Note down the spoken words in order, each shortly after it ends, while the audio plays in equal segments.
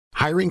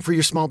Hiring for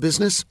your small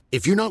business?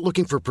 If you're not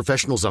looking for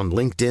professionals on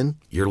LinkedIn,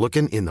 you're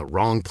looking in the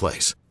wrong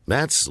place.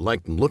 That's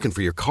like looking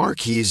for your car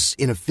keys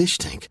in a fish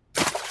tank.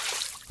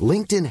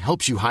 LinkedIn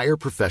helps you hire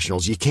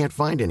professionals you can't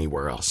find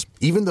anywhere else,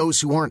 even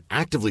those who aren't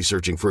actively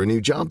searching for a new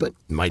job but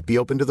might be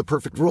open to the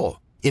perfect role.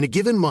 In a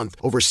given month,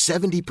 over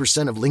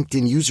 70% of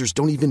LinkedIn users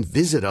don't even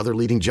visit other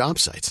leading job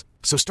sites.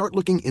 So start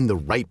looking in the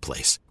right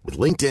place. With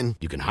LinkedIn,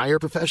 you can hire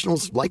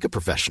professionals like a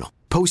professional.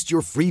 Post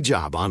your free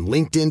job on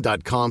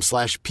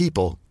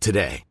linkedin.com/people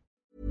today.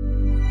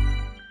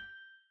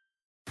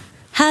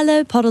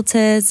 Hello,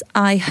 Poddleters.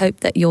 I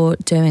hope that you're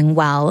doing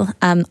well.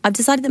 I've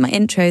decided that my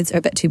intros are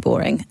a bit too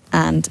boring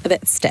and a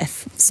bit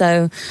stiff.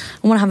 So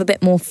I want to have a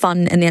bit more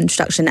fun in the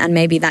introduction. And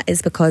maybe that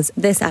is because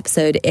this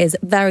episode is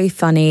very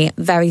funny,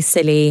 very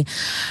silly,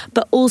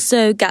 but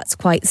also gets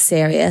quite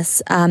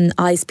serious.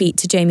 I speak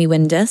to Jamie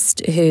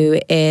Windust, who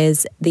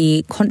is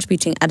the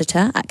contributing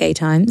editor at Gay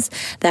Times.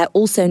 They're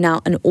also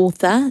now an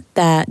author.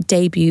 Their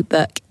debut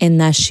book, In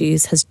Their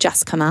Shoes, has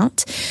just come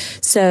out.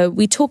 So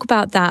we talk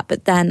about that,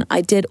 but then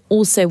I did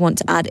also want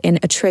to add in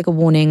a trigger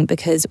warning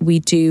because we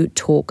do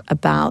talk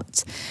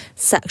about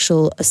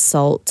sexual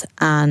assault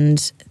and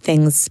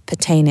things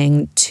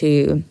pertaining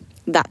to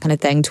that kind of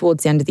thing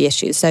towards the end of the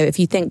issue. So if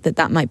you think that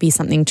that might be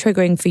something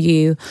triggering for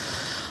you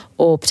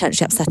or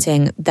potentially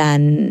upsetting,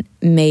 then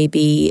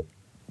maybe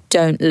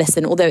don't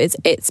listen, although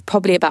it's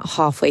probably about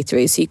halfway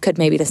through, so you could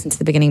maybe listen to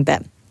the beginning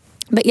bit.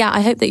 But yeah,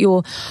 I hope that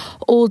you're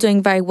all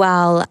doing very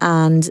well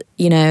and,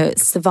 you know,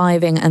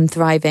 surviving and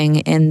thriving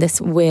in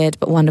this weird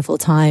but wonderful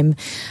time.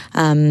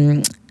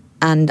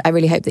 And I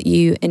really hope that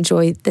you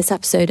enjoy this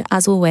episode,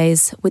 as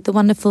always, with the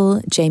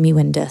wonderful Jamie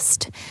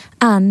Windust.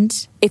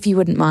 And if you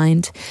wouldn't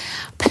mind,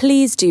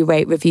 please do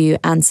rate, review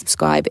and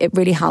subscribe. It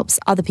really helps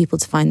other people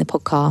to find the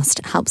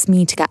podcast, helps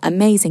me to get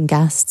amazing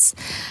guests.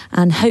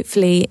 And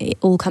hopefully it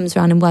all comes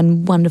around in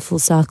one wonderful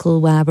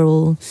circle where we're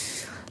all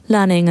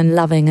learning and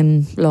loving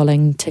and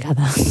lolling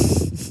together.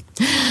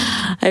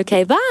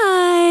 Okay,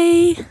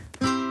 bye.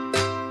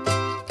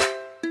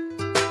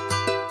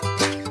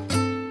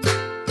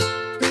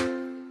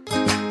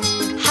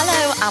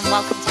 Hello and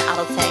welcome to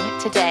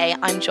Adulting. Today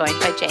I'm joined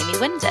by Jamie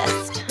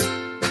Windust.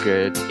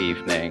 Good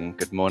evening,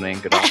 good morning,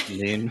 good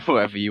afternoon,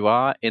 wherever you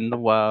are in the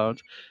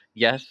world.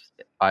 Yes,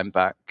 I'm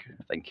back.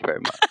 Thank you very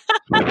much.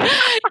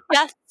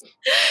 Yes,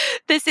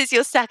 this is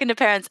your second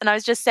appearance, and I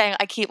was just saying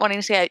I keep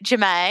wanting to go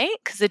Jamie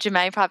because the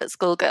Jamie private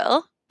school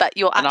girl, but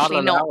you're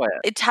actually not.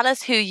 Tell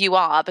us who you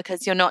are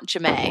because you're not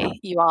Jamie.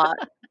 You are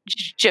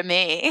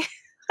Jamie.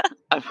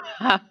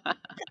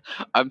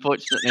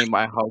 Unfortunately,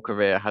 my whole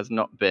career has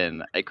not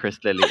been a Chris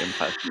Lilly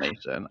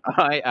impersonation.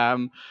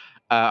 I'm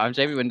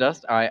Jamie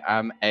Windust. I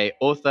am a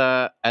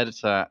author,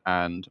 editor,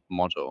 and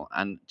model.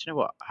 And do you know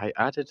what? I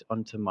added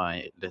onto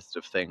my list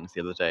of things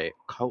the other day,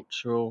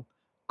 cultural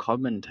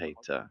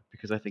commentator,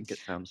 because I think it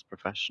sounds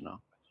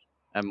professional.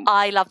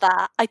 I love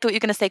that. I thought you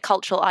were going to say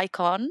cultural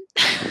icon.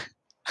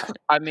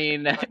 I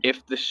mean,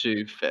 if the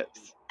shoe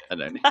fits,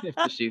 and only if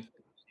the shoe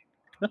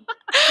fits.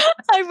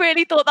 I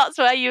really thought that's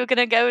where you were going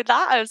to go with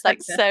that. I was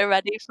like so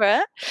ready for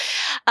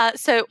it.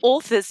 So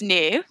author's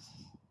new.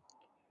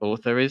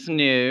 Author is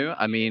new.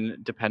 I mean,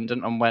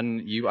 dependent on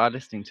when you are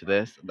listening to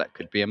this, that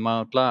could be a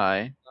mild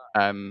lie.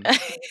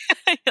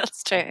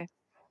 That's true.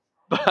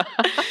 But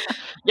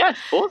yes,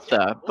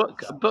 author.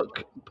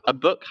 A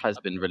book has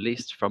been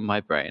released from my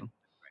brain.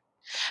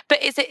 But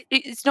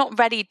it's not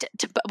ready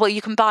to well,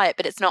 you can buy it,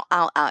 but it's not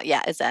out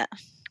yet, is it?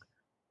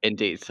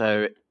 Indeed.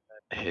 So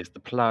here's the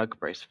plug,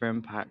 brace for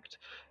impact.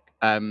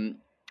 In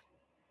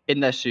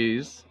Their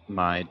Shoes,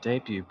 my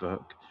debut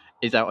book,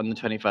 is out on the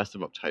 21st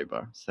of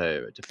October.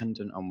 So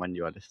dependent on when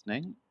you are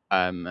listening,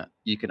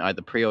 you can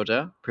either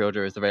pre-order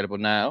is available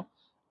now,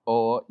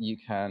 or you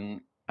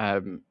can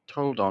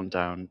hold on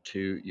down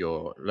to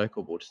your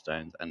local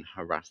Waterstones and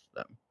harass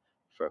them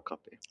for a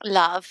copy.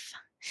 Love.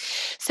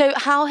 So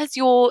how has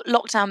your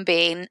lockdown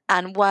been,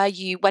 and when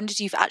did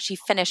you actually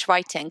finish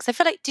writing? So I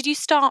feel like, did you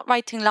start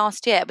writing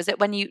last year? Was it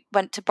when you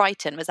went to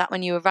Brighton? Was that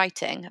when you were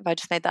writing? Have I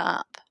just made that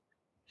up?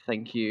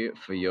 Thank you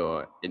for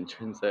your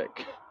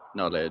intrinsic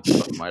knowledge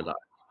of my life.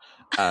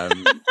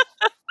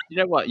 You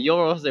know what?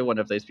 You're also one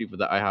of those people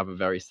that I have a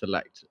very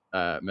select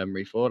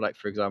memory for. Like,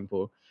 for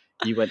example,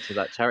 you went to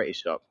that charity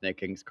shop near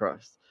King's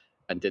Cross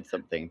and did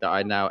something that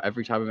I now,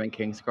 every time I'm in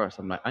King's Cross,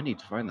 I'm like, I need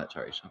to find that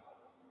charity shop.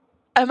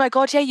 Oh my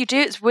God, yeah, you do.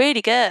 It's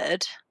really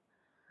good.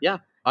 Yeah,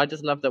 I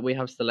just love that we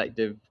have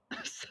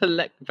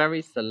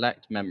very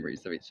select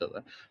memories of each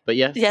other. But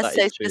yes, that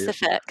so is true.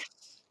 Specific.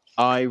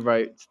 I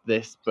wrote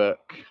this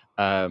book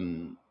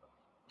from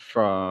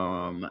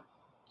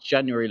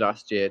January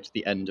last year to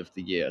the end of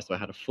the year. So I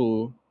had a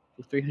full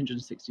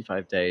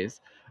 365 days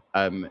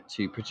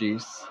to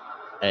produce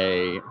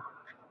a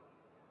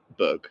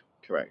book,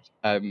 correct.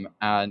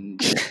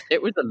 And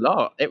it was a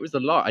lot.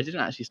 I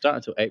didn't actually start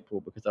until April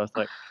because I was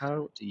like,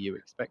 how do you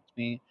expect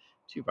me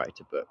to write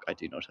a book? I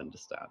do not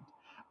understand.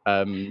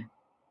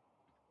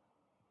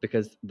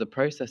 Because the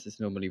process is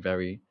normally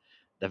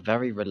they're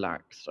very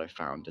relaxed, I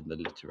found, in the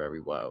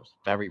literary world.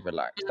 Very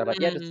relaxed. They're like,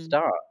 yeah, just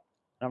start.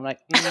 And I'm like,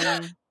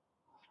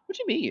 What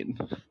do you mean?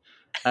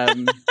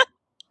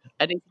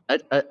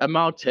 A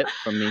mild tip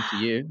from me to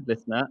you,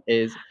 listener,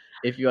 is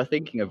if you are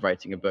thinking of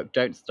writing a book,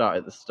 don't start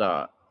at the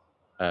start,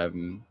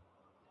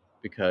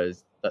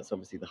 because that's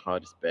obviously the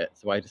hardest bit.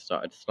 So I just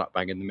started slap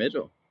bang in the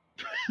middle.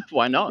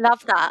 Why not?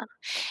 Love that.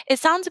 It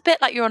sounds a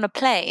bit like you're on a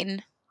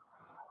plane.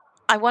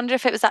 I wonder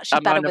if it was actually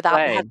Am I better on a without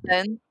the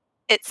plane?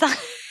 headphones.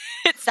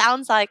 It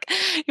sounds like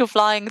you're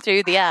flying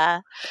through the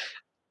air.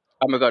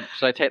 Oh my god,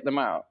 should I take them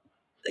out?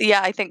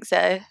 Yeah, I think so.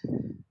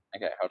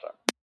 Okay, hold on.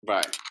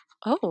 Right.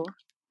 Oh,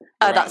 We're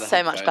out that's of the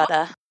so much headphones.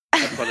 better.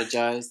 I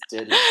apologise,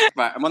 dear.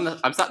 Right,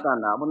 I'm sat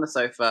down now. I'm on the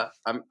sofa.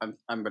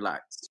 I'm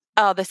relaxed.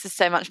 Oh, this is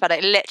so much better.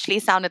 It literally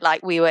sounded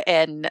like we were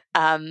in,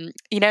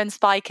 in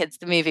Spy Kids,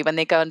 the movie, when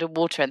they go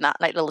underwater in that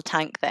like little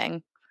tank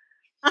thing.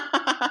 Do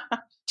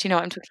you know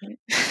what I'm talking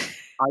about?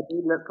 I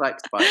do look like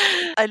Spy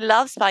Kids. I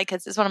love Spy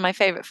Kids. It's one of my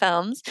favourite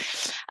films.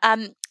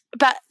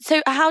 But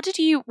so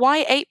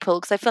why April?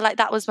 Because I feel like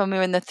that was when we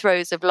were in the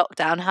throes of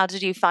lockdown. How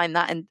did you find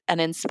that an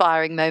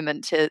inspiring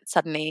moment to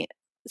suddenly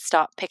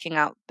start picking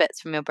out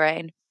bits from your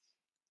brain?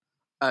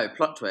 Oh,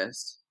 plot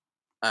twist.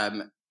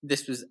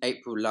 This was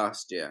April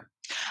last year.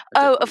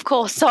 Oh, of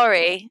course.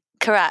 Sorry.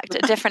 Correct. A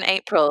different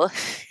April.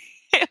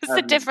 It was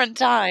a Um, different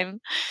time.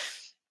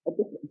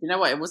 You know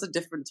what? It was a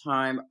different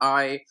time.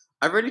 I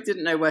really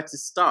didn't know where to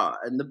start,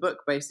 and the book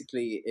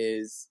basically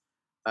is,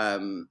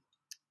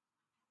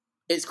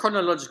 it's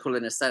chronological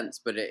in a sense,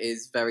 but it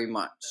is very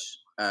much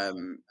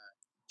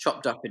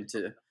chopped up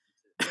into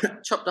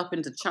chopped up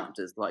into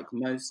chapters, like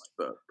most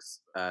books.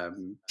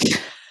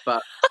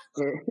 But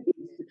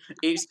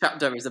each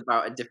chapter is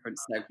about a different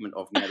segment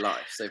of my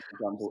life. So, for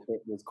example,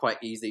 it was quite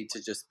easy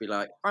to just be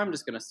like, I'm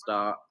just going to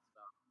start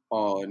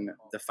on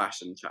the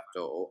fashion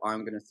chapter, or I'm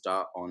going to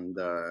start on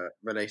the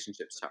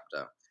relationships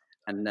chapter,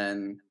 and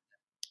then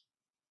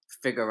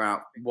figure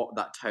out what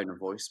that tone of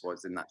voice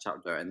was in that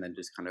chapter, and then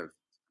just kind of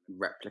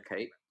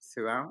replicate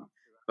throughout.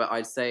 But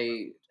I'd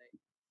say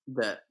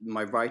that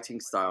my writing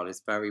style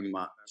is very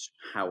much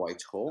how I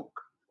talk,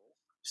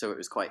 so it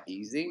was quite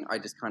easy. I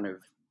just kind of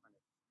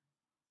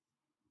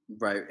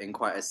wrote in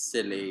quite a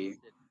silly,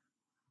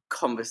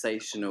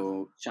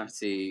 conversational,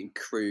 chatty,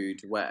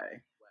 crude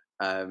way.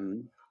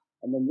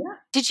 And then, yeah.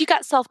 Did you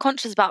get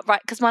self-conscious about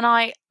because when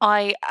I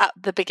at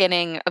the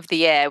beginning of the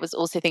year was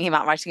also thinking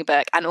about writing a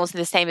book, and also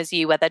the same as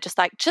you, where they're just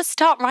like, just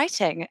start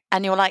writing,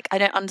 and you're like, I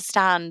don't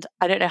understand,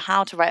 I don't know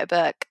how to write a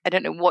book, I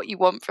don't know what you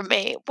want from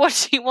me,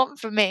 what do you want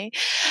from me?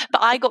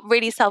 But I got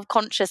really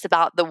self-conscious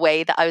about the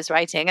way that I was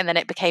writing, and then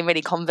it became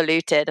really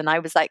convoluted, and I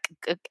was like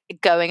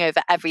going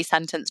over every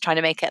sentence, trying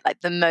to make it like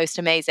the most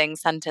amazing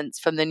sentence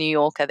from the New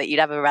Yorker that you'd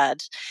ever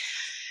read,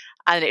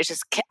 and it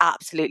just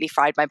absolutely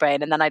fried my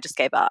brain, and then I just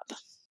gave up.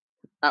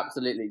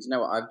 Absolutely. Do you know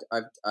what?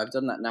 I've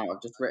done that now.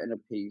 I've just written a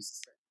piece.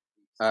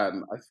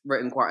 I've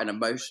written quite an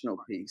emotional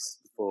piece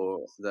for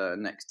the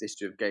next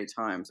issue of Gay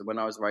Times. And when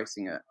I was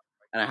writing it,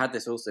 and I had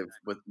this also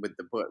with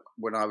the book,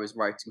 when I was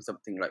writing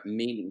something like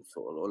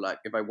meaningful, or like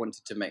if I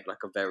wanted to make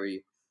like a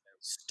very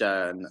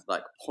stern,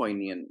 like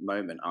poignant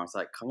moment, I was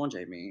like, come on,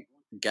 Jamie,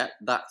 get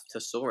that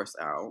thesaurus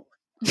out,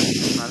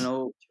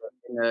 channel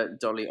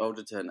Dolly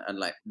Alderton, and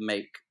like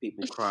make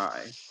people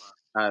cry.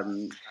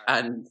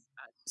 And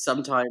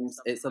sometimes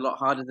it's a lot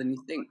harder than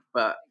you think.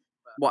 But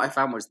what I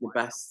found was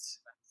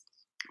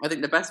I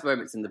think the best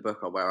moments in the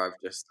book are where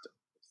I've just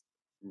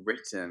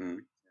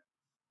written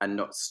and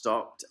not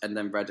stopped, and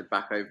then read it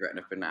back over it, and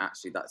I've been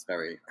actually, that's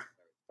very,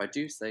 if I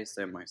do say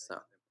so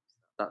myself,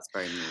 that's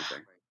very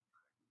moving.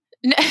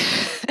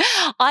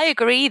 I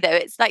agree though.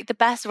 It's like the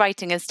best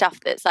writing is stuff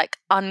that's like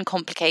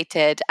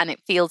uncomplicated and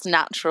it feels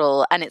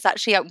natural. And it's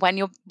actually when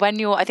you're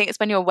I think it's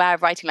when you're aware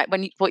of writing, like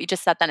what you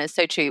just said then is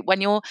so true.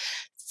 When you're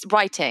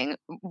writing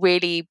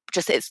really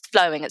just, it's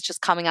flowing, it's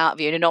just coming out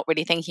of you and you're not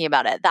really thinking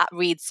about it, that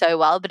reads so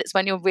well. But it's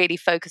when you're really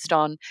focused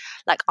on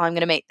like, I'm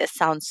going to make this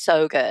sound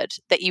so good,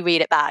 that you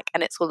read it back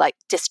and it's all like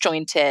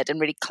disjointed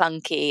and really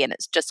clunky and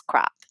it's just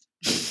crap.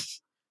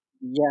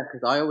 Yeah,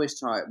 because I always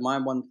try, my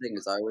one thing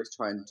is I always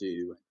try and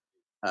do,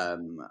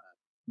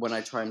 when I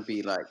try and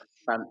be like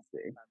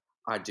fancy,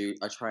 I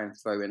try and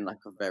throw in like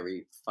a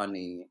very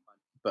funny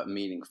but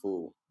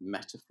meaningful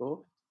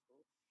metaphor,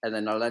 and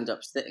then I'll end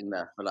up sitting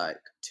there for like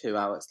 2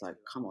 hours, like,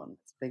 come on,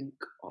 think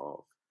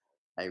of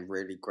a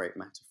really great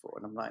metaphor,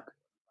 and I'm like,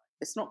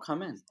 it's not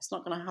coming, it's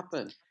not going to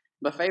happen.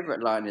 My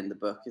favorite line in the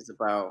book is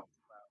about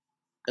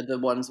the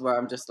ones where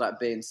I'm just like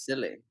being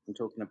silly and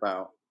talking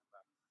about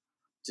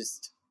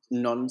just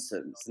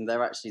nonsense, and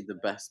they're actually the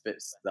best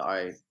bits that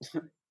I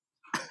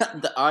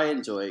that I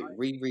enjoy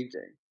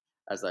rereading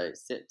as I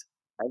sit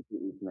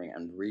every evening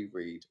and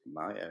reread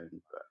my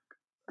own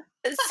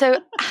book. So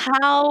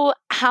how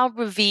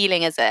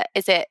revealing is it?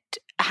 Is it,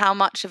 how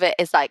much of it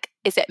is like,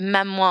 is it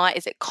memoir?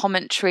 Is it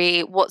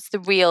commentary? What's the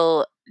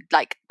real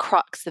like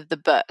crux of the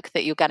book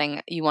that you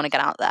want to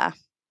get out there?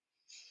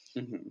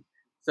 Mm-hmm.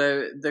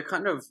 So the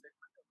kind of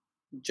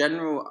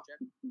general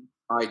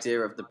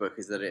idea of the book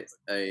is that it's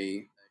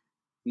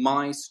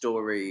my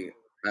story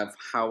of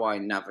how I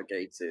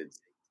navigated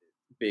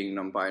being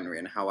non-binary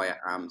and how I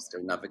am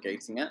still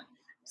navigating it.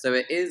 So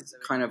it is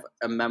kind of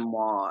a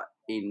memoir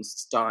in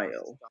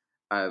style.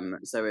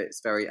 So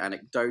it's very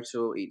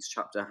anecdotal. Each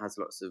chapter has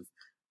lots of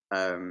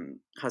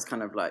has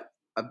kind of like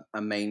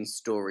a main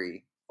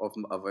story of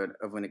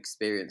an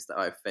experience that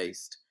I've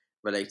faced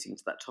relating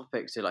to that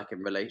topic. So like in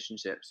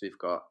relationships, we've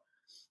got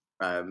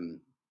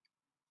um,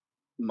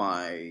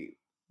 my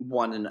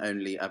one and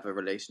only ever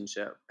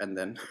relationship, and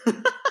then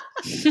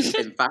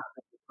in fact,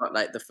 got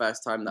like the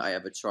first time that I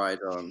ever tried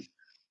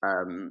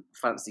on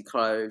fancy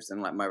clothes,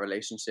 and like my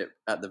relationship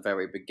at the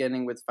very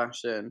beginning with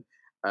fashion,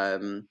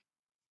 and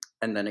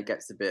then it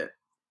gets a bit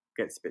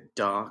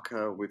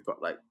darker. We've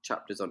got like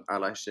chapters on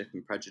allyship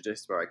and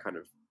prejudice where I kind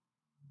of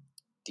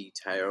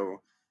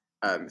detail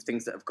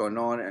things that have gone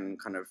on, and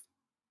kind of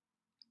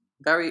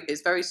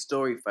it's very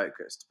story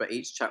focused, but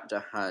each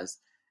chapter has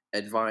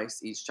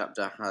advice, each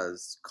chapter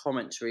has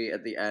commentary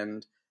at the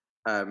end,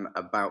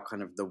 about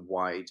kind of the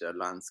wider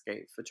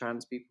landscape for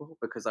trans people,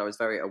 because I was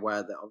very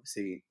aware that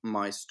obviously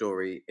my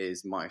story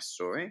is my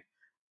story,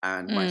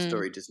 and my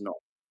story does not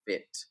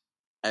fit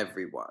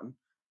everyone.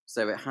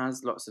 So it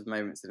has lots of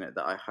moments in it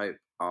that I hope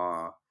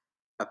are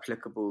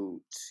applicable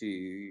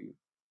to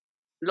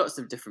lots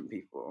of different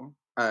people.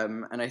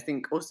 And I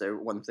think also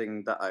one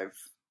thing that I've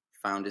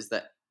found is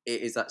that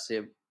it is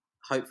actually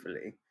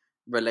hopefully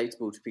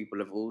relatable to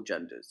people of all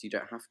genders. You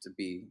don't have to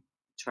be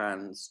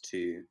trans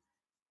to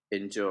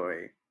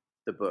enjoy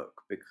the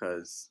book,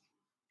 because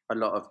a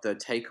lot of the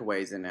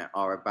takeaways in it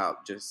are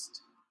about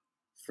just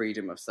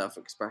freedom of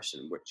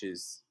self-expression, which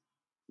is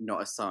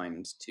not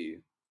assigned to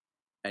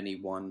any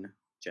one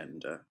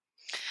gender.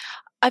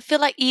 I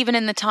feel like even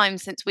in the time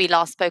since we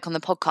last spoke on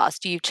the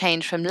podcast, you've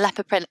changed from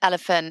leopard print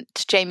elephant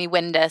to Jamie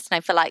Windust. And I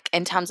feel like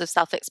in terms of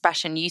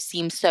self-expression, you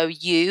seem so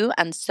you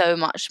and so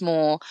much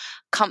more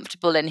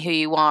comfortable in who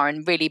you are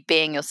and really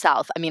being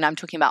yourself. I mean, I'm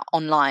talking about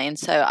online,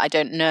 so I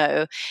don't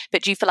know.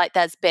 But do you feel like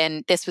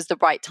this was the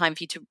right time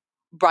for you to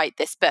write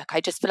this book? I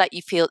just feel like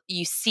you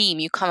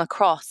come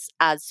across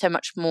as so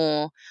much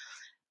more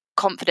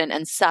confident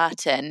and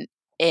certain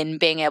in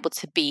being able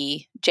to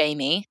be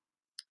Jamie.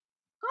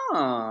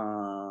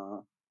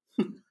 Ah.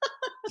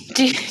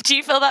 Do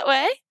you feel that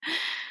way?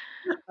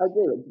 I do.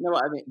 Do you know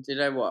what I mean? Do you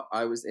know what?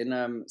 I was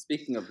in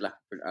speaking of leopard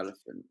print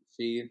elephant,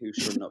 she who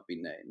shall not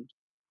be named.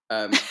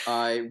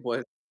 I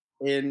was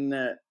in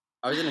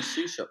a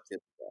shoe shop the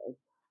other day,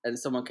 and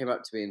someone came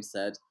up to me and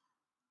said,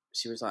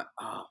 she was like,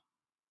 "Oh,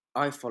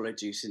 I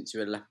followed you since you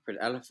were leopard print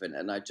elephant,"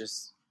 and I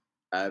just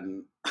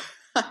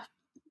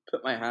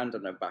put my hand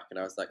on her back, and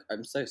I was like,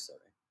 "I'm so sorry."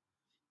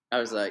 I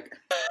was like,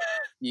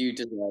 "You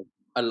deserve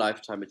a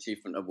lifetime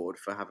achievement award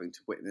for having to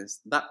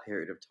witness that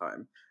period of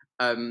time."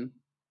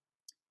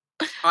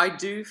 I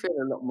do feel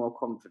a lot more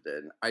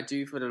confident. I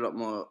do feel a lot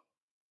more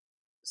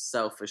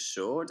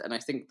self-assured, and I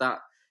think that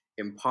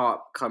in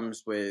part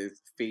comes with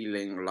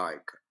feeling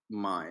like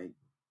my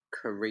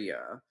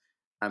career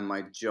and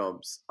my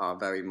jobs are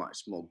very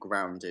much more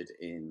grounded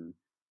in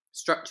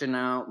structure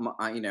now.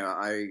 I'm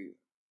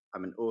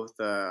an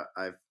author.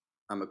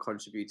 I'm a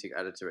contributing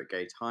editor at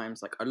Gay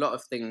Times. Like a lot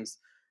of things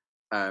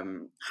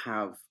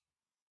have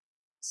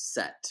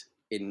set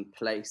in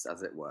place,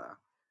 as it were.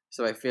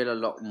 So I feel a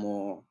lot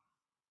more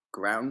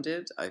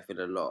grounded. I feel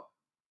a lot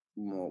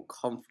more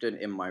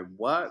confident in my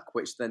work,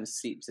 which then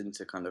seeps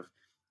into kind of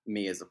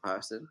me as a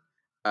person.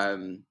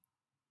 And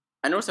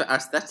also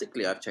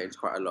aesthetically, I've changed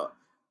quite a lot.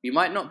 You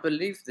might not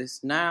believe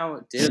this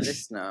now, dear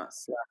listener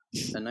 /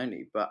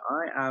 Anoni, but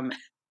I am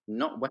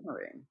not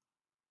wearing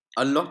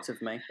a lot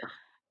of makeup.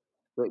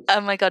 Which,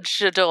 Oh my God,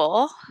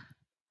 j'adore.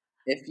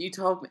 if you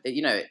told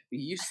me,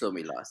 you saw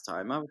me last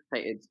time, I was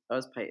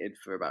painted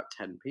for about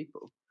 10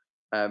 people.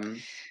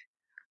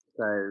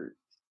 So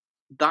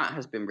that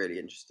has been really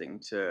interesting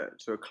to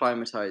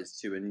acclimatise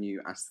to a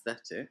new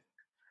aesthetic,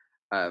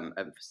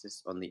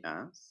 emphasis on the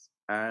ass,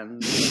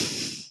 and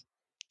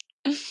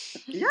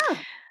yeah,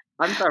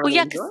 I'm Well, thoroughly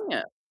yeah, because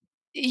enjoying it.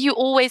 you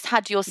always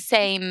had your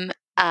same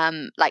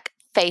like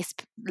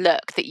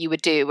look that you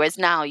would do, whereas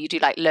now you do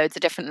like loads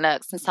of different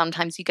looks, and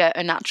sometimes you go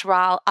au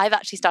natural. I've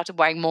actually started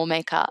wearing more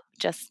makeup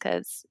just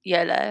because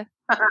YOLO.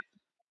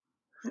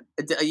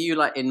 Are you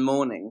like in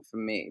mourning for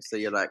me? So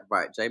you're like,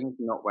 right, Jamie's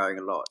not wearing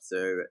a lot,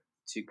 so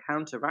to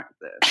counteract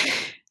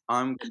this,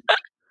 I'm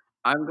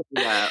going to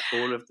wear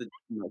all of the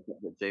makeup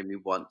that Jamie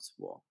once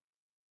wore.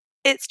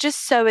 It's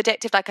just so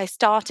addictive. Like I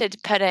started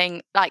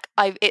putting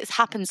it's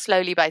happened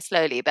slowly by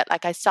slowly, but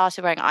like I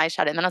started wearing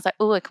eyeshadow and then I was like,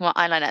 oh, I can wear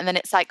eyeliner. And then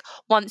it's like,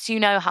 once you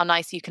know how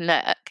nice you can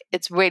look,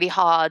 it's really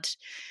hard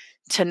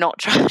to not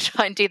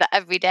try and do that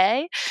every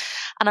day.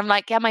 And I'm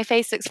like, yeah, my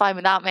face looks fine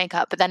without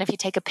makeup. But then if you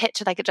take a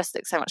picture, like it just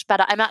looks so much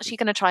better. I'm actually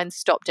going to try and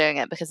stop doing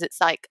it because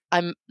it's like,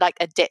 I'm like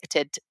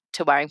addicted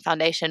to wearing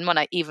foundation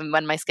even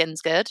when my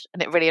skin's good.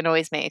 And it really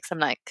annoys me because I'm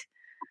like,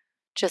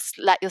 just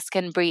let your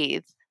skin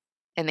breathe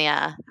in the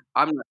air.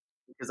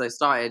 Because I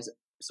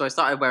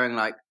started wearing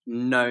like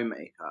no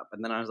makeup,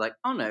 and then I was like,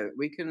 oh no,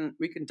 we can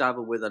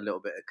dabble with a little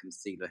bit of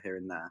concealer here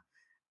and there.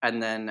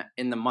 And then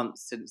in the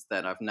months since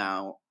then, I've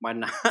now my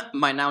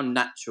now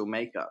natural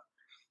makeup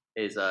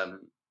is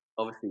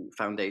obviously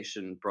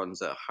foundation,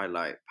 bronzer,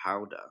 highlight,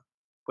 powder,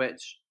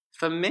 which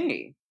for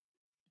me,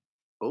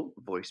 oh,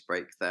 voice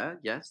break there.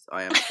 Yes,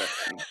 I am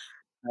stretching.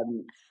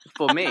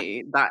 For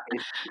me,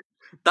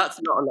 that's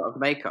not a lot of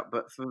makeup,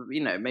 but for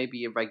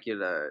maybe a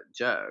regular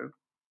Joe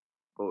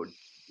or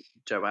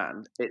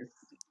Joanne,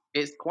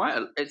 it's still quite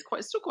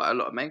a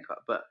lot of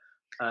makeup, but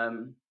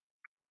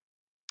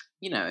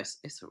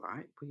it's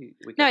alright. We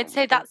No, get I'd on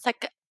say with it. that's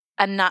like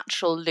a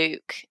natural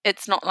look.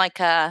 It's not like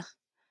a,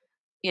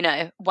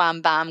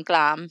 wham bam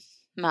glam,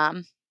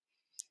 ma'am.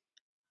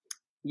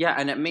 Yeah,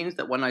 and it means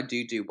that when I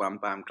do wham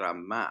bam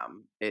glam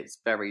mam,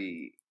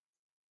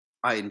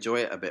 I enjoy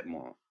it a bit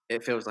more.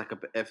 It feels like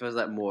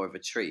more of a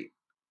treat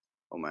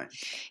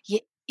almost.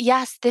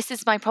 Yes, this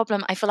is my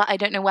problem. I feel like I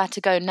don't know where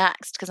to go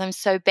next because I'm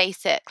so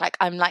basic. Like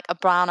I'm like a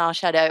brown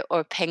eyeshadow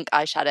or a pink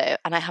eyeshadow,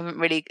 and I haven't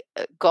really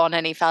gone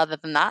any further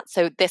than that.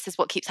 So this is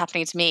what keeps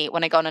happening to me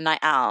when I go on a night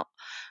out.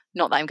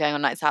 Not that I'm going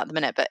on nights out at the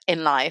minute, but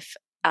in life,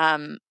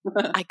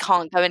 I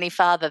can't go any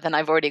further than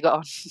I've already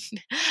gone.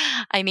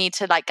 I need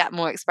to like get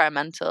more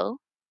experimental.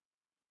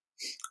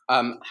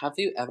 Have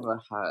you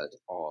ever heard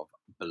of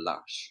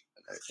blush?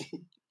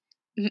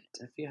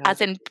 Have you heard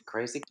As in,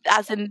 crazy?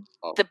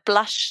 the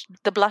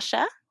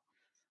blusher,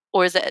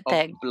 or is it a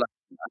thing?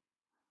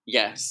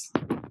 Yes.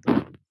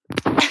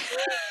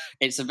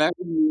 It's a very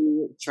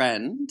new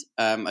trend.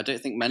 I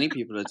don't think many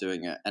people are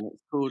doing it, and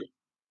it's called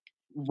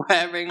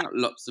wearing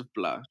lots of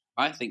blush.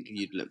 I think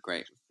you'd look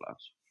great with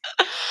blush.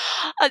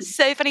 It's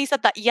so funny you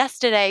said that.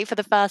 Yesterday, for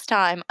the first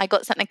time, I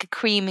got something like a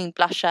creamy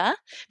blusher,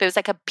 but it was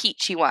like a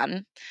peachy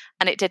one,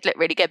 and it did look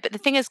really good. But the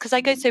thing is, because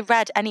I go so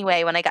red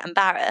anyway when I get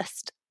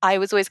embarrassed, I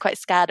was always quite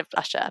scared of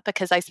blusher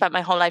because I spent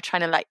my whole life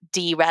trying to like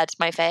de-red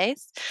my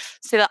face.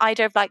 So the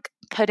idea of like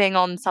putting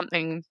on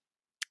something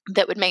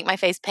that would make my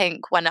face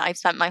pink when I've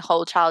spent my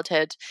whole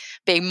childhood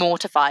being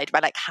mortified by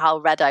like how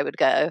red I would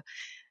go,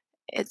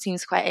 it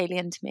seems quite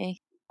alien to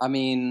me. I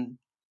mean,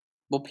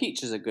 well,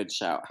 peach is a good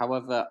shout.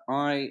 However,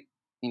 I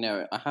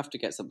have to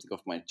get something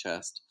off my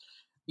chest.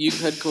 You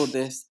could call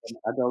this an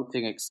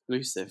adulting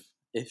exclusive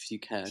if you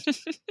cared.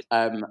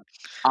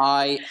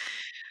 I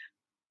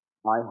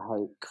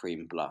hate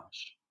cream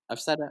blush. I've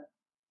said it.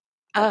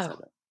 I've said Oh,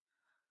 it.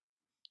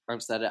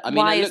 I've said it. I mean,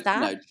 why is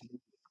that?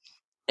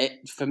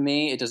 it for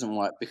me it doesn't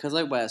work because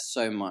I wear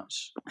so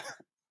much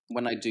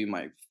when I do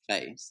my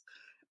face.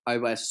 I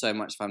wear so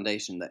much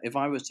foundation that if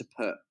I was to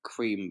put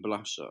cream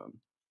blush on,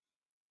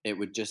 it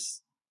would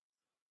just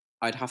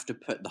I'd have to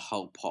put the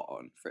whole pot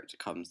on for it to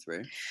come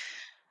through.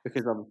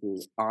 Because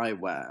obviously I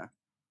wear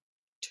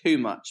too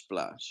much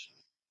blush.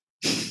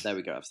 There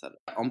we go, I've said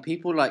it. On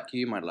people like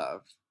you, my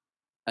love,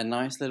 a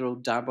nice little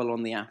dabble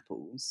on the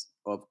apples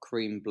of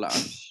cream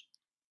blush.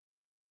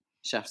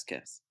 Chef's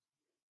kiss.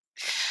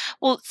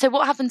 Well, so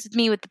what happens with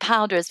me with the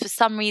powder is for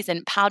some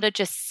reason, powder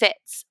just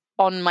sits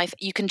on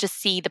you can just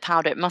see the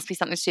powder. It must be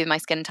something to do with my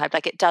skin type.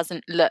 Like it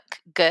doesn't look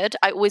good.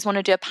 I always want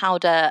to do a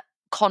powder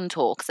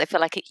contour because I feel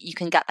like you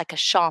can get like a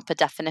sharper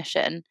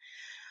definition.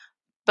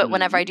 But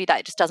whenever I do that,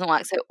 it just doesn't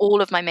work. So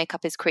all of my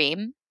makeup is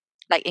cream,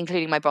 like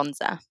including my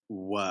bronzer.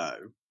 Whoa,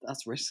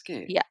 that's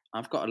risky. Yeah.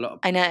 I've got a lot of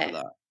I know. for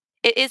that.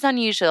 It is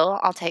unusual.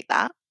 I'll take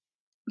that.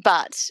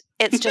 But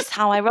it's just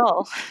how I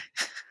roll.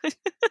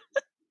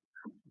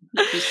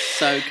 She's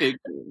so kooky,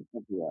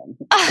 everyone.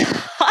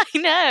 I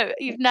know.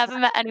 You've never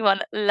met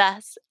anyone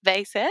less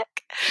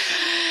basic.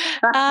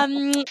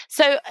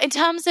 So in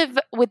terms of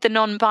with the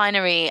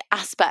non-binary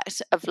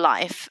aspect of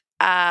life,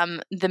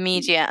 the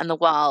media and the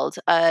world,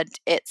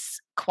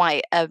 it's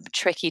quite a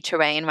tricky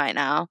terrain right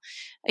now.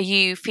 Are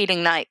you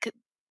feeling like,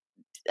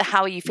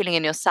 how are you feeling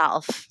in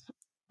yourself?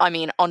 I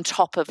mean, on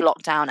top of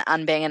lockdown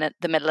and being in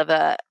the middle of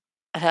a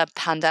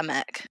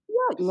pandemic.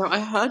 Yeah, I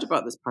heard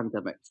about this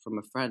pandemic from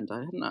a friend. I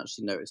hadn't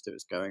actually noticed it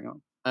was going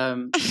on.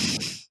 I'm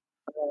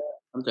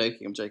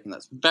joking.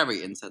 That's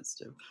very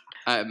insensitive.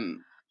 Oh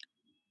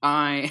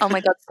my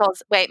God,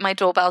 Soz. Wait, my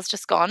doorbell's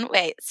just gone.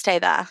 Wait, stay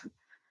there.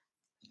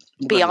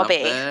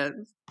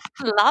 BRB.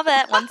 Love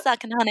it. 1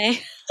 second,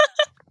 honey.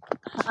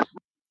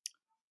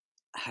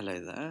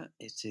 Hello there.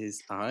 It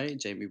is I,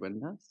 Jamie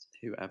Windust.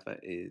 Whoever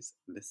is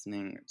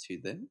listening to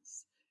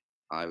this,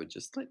 I would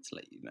just like to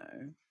let you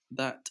know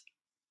that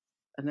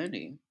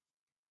Anoni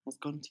has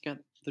gone to get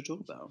the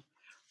doorbell.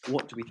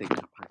 What do we think?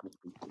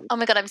 Oh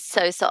my God, I'm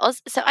so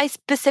Soz. So I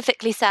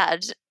specifically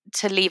said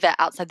to leave it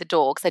outside the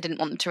door because I didn't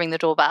want them to ring the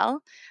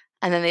doorbell.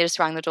 And then they just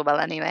rang the doorbell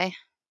anyway.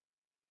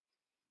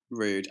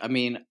 Rude. I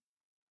mean,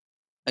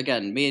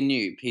 again, me and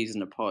you, peas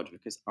in a pod,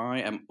 because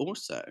I am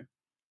also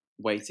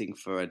waiting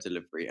for a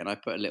delivery, and I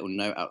put a little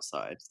note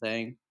outside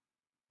saying,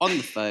 "On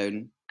the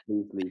phone,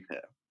 please leave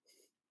here."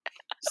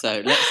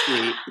 So let's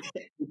see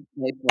if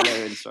they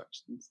follow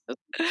instructions.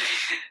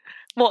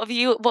 What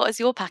is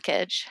your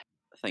package?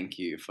 Thank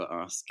you for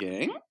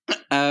asking.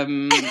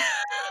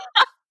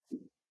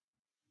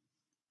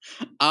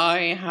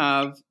 I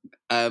have,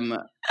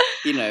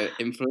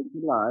 influence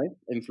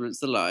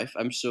the life.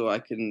 I'm sure I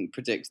can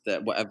predict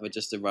that whatever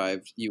just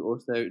arrived, you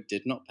also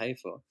did not pay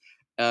for.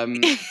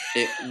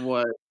 It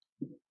was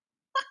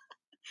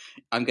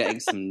I'm getting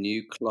some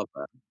new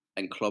clobber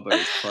and clobber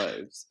his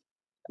clothes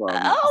from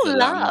Oh,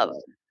 love. Zalando.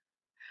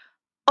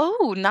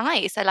 Oh,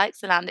 nice. I like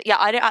Zalando. Yeah,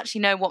 I don't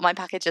actually know what my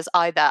package is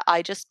either.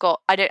 I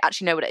don't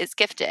actually know what it is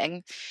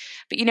gifting.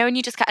 But you know when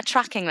you just get a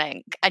tracking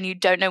link and you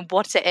don't know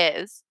what it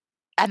is?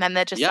 And then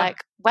they're just Yeah.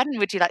 like, when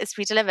would you like this to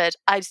be delivered?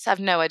 I just have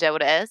no idea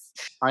what it is.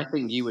 I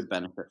think you would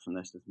benefit from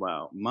this as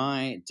well.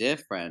 My dear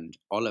friend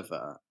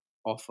Oliver,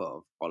 off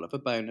of Oliver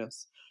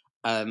Bonus,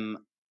 well,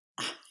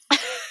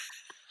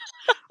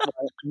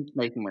 I'm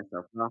making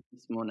myself laugh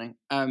this morning.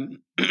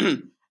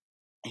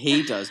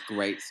 He does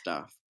great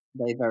stuff.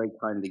 They very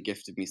kindly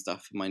gifted me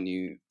stuff for my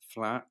new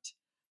flat.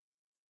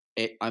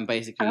 I'm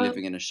basically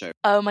living in a show.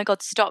 Oh my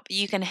God, stop.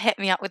 You can hit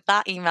me up with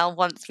that email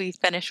once we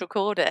finish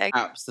recording.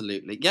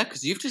 Absolutely. Yeah,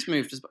 because you've just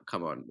moved.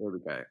 Come on, here we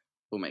go.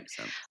 All makes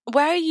sense.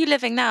 Where are you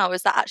living now?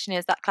 Is that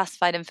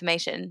classified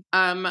information?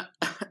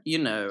 You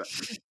know,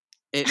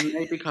 it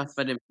may be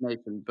classified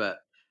information, but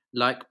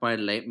like my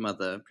late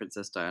mother,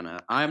 Princess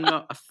Diana, I am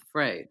not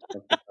afraid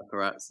of the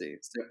paparazzi.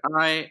 So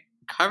I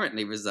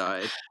currently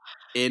reside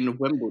in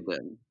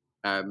Wimbledon.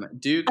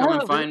 Do come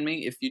and find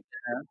me if you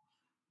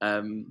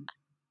dare.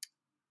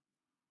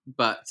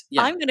 But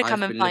yeah, I'm going to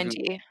come I've and been find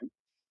living. you.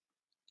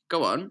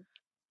 Go on,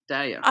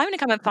 dare you? I'm going to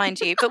come and find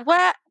you. But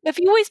where have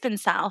you always been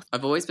south?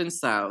 I've always been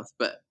south,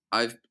 but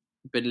I've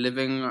been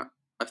living.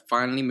 I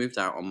finally moved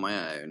out on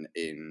my own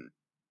in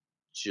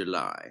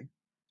July,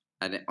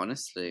 and it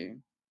honestly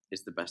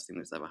is the best thing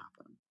that's ever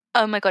happened.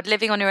 Oh my God,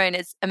 living on your own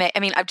is amazing. I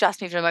mean, I've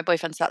just moved in with my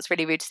boyfriend, so that's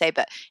really rude to say,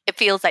 but it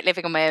feels like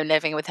living on my own,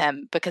 living with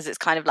him, because it's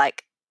kind of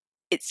like,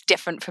 it's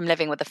different from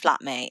living with a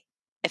flatmate,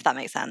 if that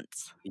makes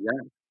sense. Yeah.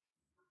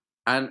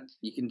 And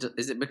you can.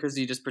 Is it because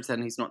you just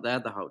pretend he's not there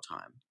the whole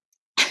time?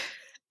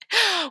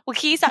 Well,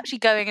 he's actually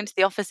going into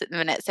the office at the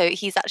minute, so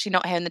he's actually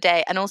not here in the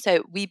day. And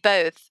also, we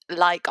both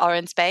like our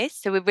own space,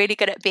 so we're really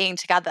good at being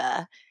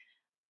together,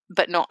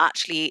 but not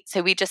actually.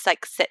 So we just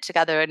like sit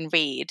together and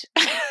read,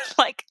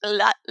 like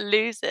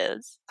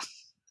losers.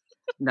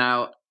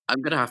 Now,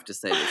 I'm gonna have to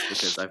say this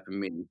because I've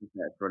been meaning to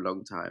say it for a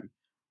long time.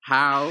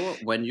 How,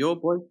 when your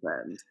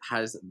boyfriend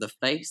has the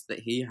face that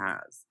he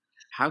has,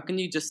 how can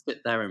you just sit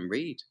there and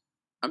read?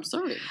 I'm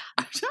sorry,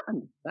 I don't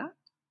understand.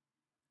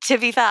 To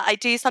be fair, I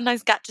do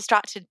sometimes get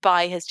distracted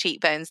by his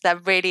cheekbones. They're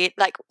really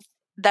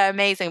they're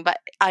amazing, but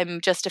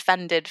I'm just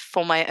offended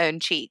for my own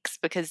cheeks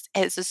because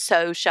his is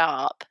so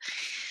sharp.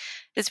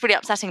 It's really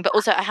upsetting. But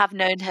also, I have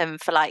known him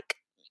for like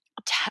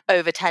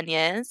over 10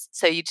 years,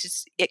 so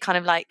it kind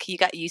of like you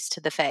get used to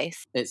the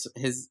face. It's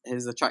his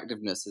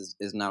attractiveness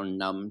is now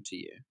numb to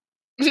you.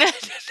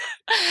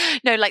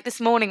 No, like this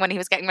morning when he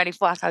was getting ready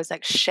for work, I was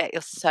like, shit,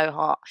 you're so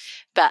hot.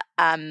 But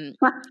and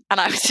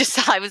I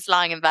was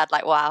lying in bed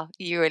like, wow,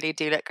 you really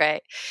do look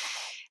great.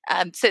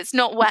 So it's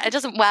not it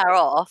doesn't wear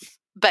off,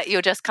 but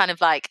you're just kind of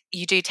like,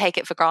 you do take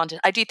it for granted.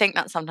 I do think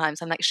that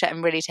sometimes I'm like, shit,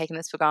 I'm really taking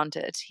this for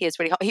granted. He is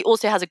really hot. He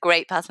also has a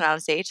great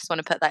personality. Just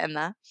want to put that in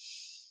there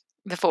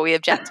before we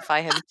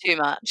objectify him too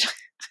much.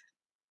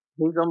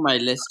 He's on my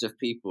list of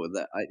people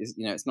that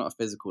it's not a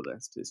physical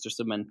list; it's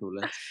just a mental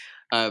list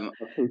of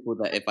people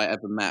that if I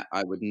ever met,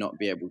 I would not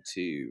be able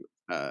to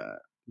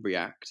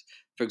react.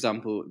 For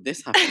example,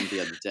 this happened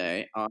the other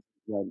day. I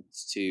went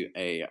to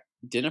a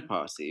dinner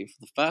party for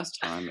the first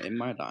time in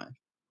my life,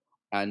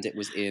 and it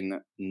was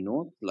in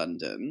North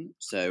London.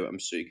 So I'm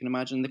sure you can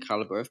imagine the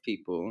caliber of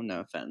people.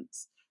 No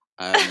offense,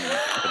 but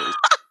it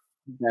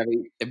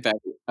was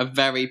a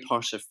very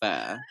posh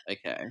affair.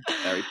 Okay,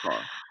 very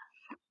posh.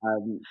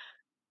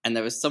 And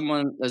there's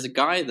a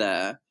guy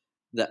there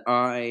that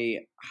I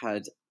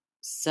had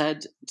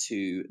said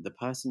to the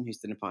person whose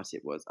dinner party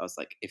it was, I was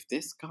like, if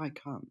this guy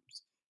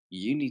comes,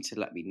 you need to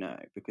let me know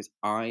because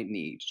I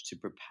need to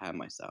prepare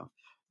myself.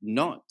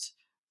 Not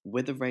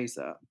with a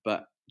razor,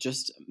 but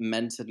just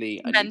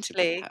mentally, I need to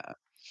prepare.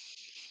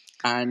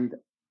 And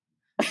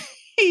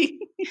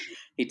he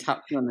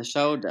tapped me on the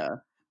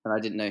shoulder and I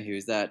didn't know he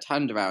was there,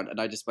 turned around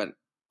and I just went,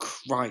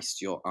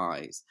 Christ, your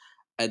eyes.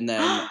 And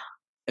then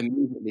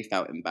immediately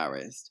felt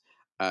embarrassed.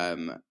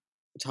 And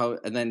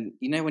then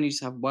when you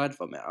just have word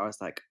vomit, I was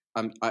like,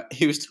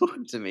 he was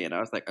talking to me and I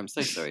was like, I'm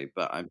so sorry,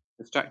 but I'm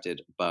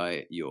distracted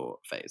by your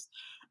face.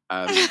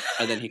 And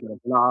then he kind of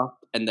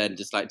laughed and then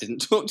just like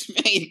didn't talk to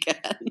me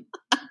again.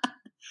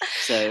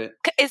 So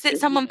is it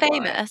someone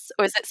famous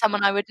or is it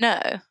someone I would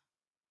know?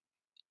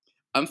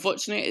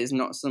 Unfortunately, it is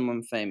not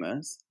someone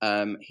famous.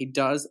 He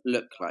does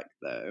look like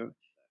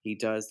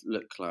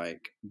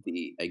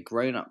a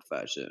grown-up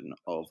version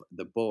of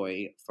the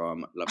boy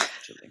from Love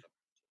Actually.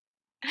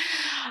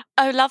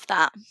 Oh, love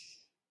that.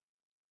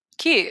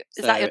 Cute.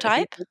 Is that your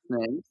type?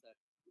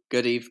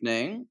 Good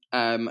evening.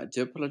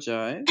 Do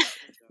apologise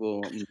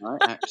for my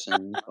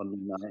actions on the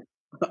night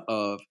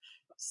of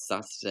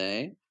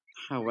Saturday.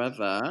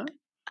 However,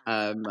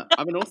 I'm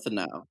an author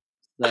now,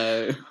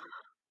 so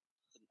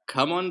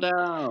come on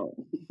down.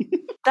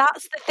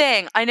 That's the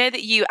thing. I know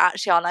that you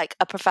actually are like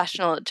a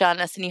professional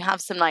journalist and you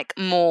have some like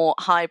more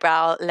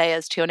highbrow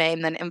layers to your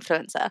name than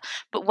influencer.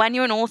 But when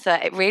you're an author,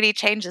 it really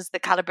changes the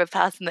caliber of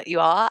person that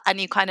you are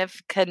and you kind of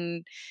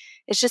can,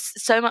 It's just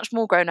so much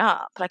more grown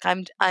up. Like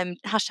I'm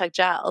hashtag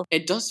gel.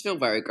 It does feel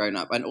very grown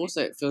up, and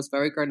also it feels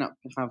very grown up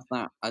to have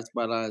that as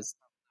well as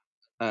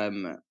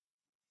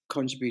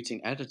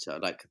contributing editor.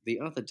 Like the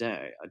other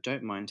day, I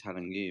don't mind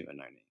telling you,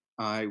 Anoni,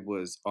 I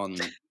was on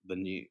the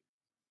news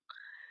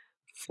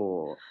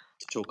to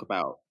talk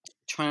about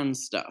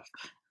trans stuff,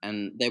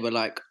 and they were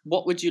like,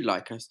 "What would you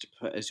like us to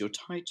put as your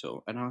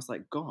title?" And I was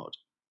like, "God,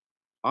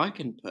 I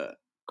can put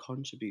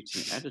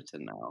contributing editor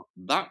now.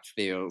 That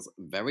feels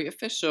very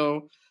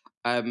official."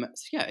 So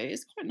yeah, it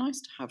is quite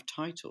nice to have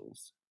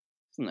titles,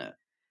 isn't it?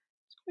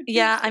 It's quite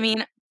Yeah, I juicy.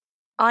 mean,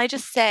 I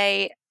just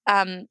say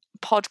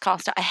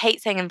podcaster. I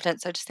hate saying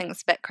influencer. I just think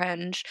it's a bit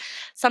cringe.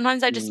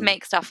 Sometimes I just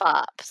make stuff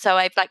up. So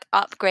I've like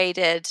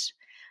upgraded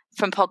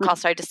from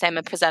podcaster. I just say I'm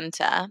a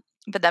presenter,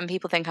 but then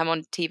people think I'm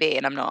on TV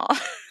and I'm not.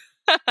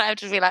 I have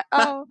to be like,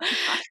 oh,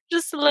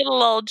 just a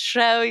little old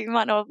show you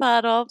might not have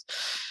heard of.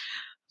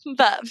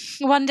 But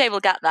one day we'll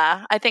get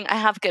there. I think I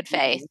have good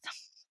faith.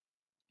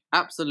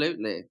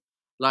 Absolutely.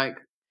 Like,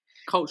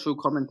 cultural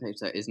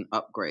commentator is an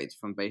upgrade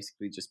from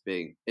basically just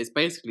being, it's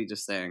basically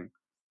just saying,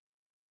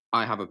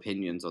 I have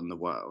opinions on the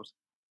world.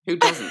 Who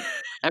doesn't?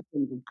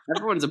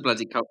 Everyone's a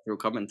bloody cultural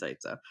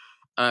commentator.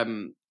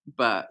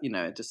 But, you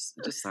know, it just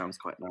sounds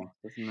quite nice,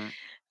 doesn't it?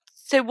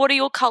 So what are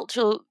your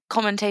cultural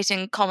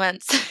commentating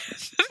comments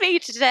for me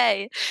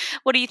today?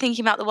 What are you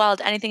thinking about the world?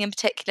 Anything in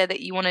particular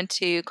that you wanted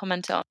to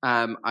comment on?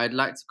 I'd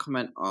like to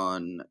comment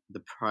on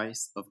the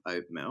price of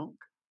oat milk.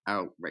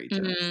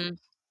 Outrageous.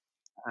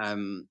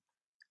 Um,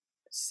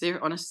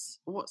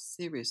 what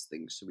serious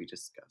things should we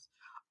discuss?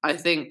 I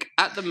think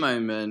at the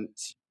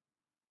moment,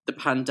 the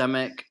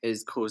pandemic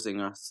is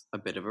causing us a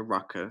bit of a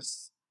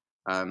ruckus.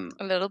 A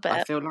little I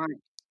bit. feel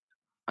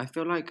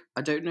like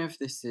I don't know if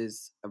this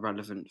is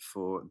relevant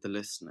for the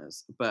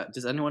listeners, but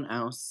does anyone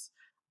else?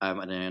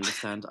 And I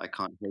understand I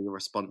can't hear your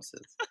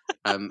responses.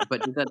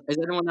 But is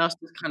anyone else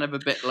just kind of a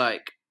bit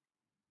like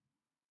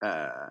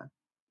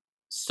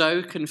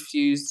so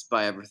confused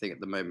by everything at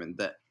the moment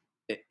that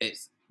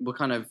we're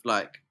kind of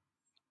like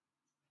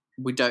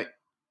we don't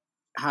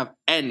have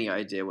any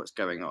idea what's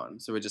going on,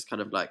 so we're just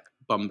kind of like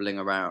bumbling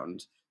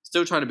around,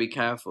 still trying to be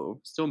careful,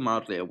 still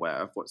mildly aware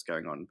of what's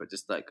going on, but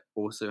just like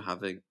also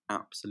having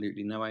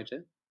absolutely no idea.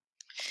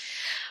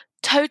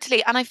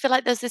 Totally. And I feel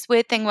like there's this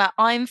weird thing where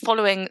I'm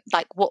following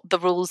like what the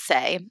rules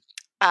say.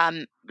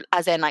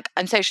 As in like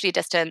I'm socially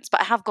distanced,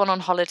 but I have gone on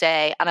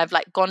holiday and I've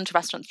like gone to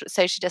restaurants but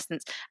socially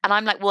distanced. And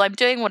I'm like, well, I'm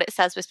doing what it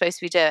says we're supposed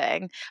to be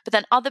doing. But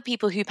then other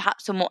people who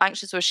perhaps are more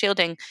anxious or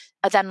shielding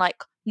are then like,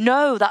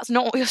 no, that's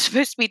not what you're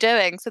supposed to be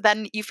doing. So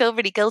then you feel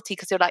really guilty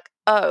because you're like,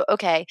 oh,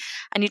 okay.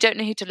 And you don't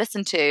know who to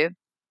listen to.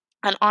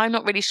 And I'm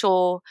not really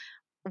sure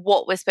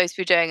what we're supposed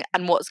to be doing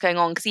and what's going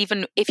on. Because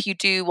even if you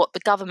do what the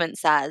government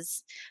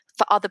says,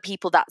 for other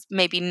people, that's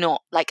maybe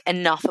not like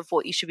enough of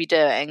what you should be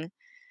doing.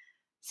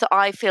 So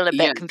I feel a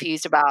Yeah, bit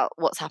confused about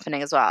what's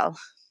happening as well.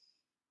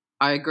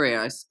 I agree.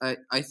 I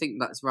think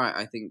that's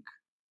right.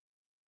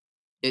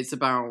 It's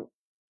about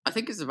I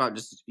think it's about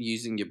just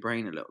using your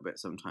brain a little bit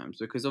sometimes,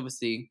 because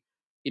obviously,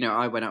 you know,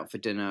 I went out for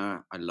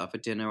dinner. I love a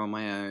dinner on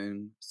my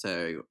own.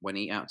 So when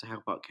Eat Out to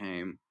Help Out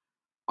came,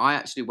 I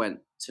actually went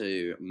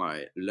to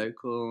my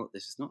local,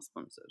 this is not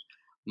sponsored,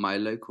 my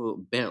local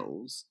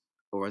Bill's,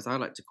 or as I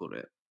like to call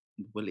it,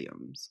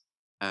 Williams,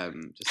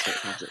 just so it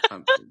sounds a bit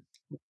fancy.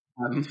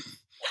 Um,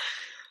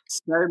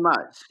 so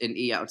much in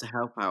Eat Out to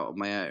Help Out on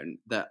my own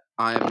that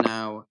I am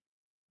now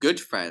good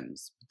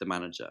friends with the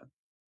manager,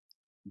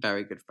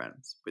 very good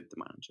friends with the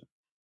manager.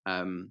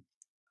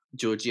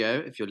 Giorgio,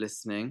 if you're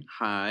listening,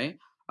 hi.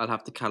 I'll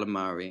have the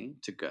calamari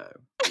to go.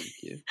 Thank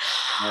you.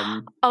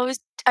 I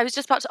was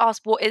just about to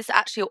ask what is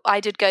actually I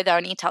did go there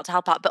and Eat Out to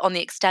Help Out, but on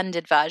the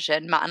extended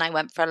version, Matt and I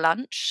went for a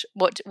lunch.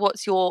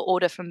 What's your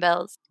order from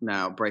Bill's?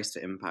 Now, brace for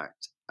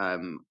impact.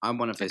 I'm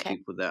one of those Okay.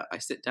 people that I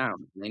sit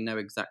down and they know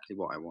exactly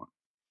what I want.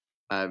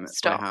 So I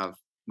Stop. have,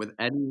 with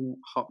any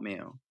hot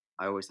meal,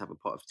 I always have a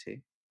pot of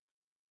tea.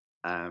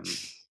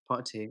 Pot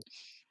of tea.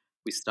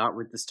 We start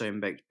with the stone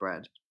baked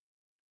bread.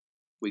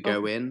 We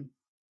go Oh, in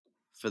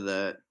for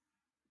the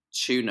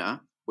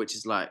tuna, which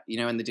is like, you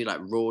know, when they do like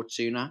raw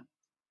tuna,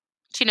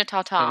 tuna kind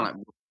of tartare. like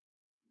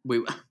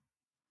we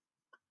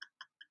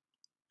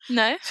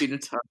No? tuna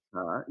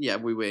tartare. Yeah,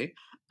 we.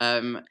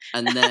 And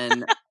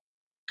then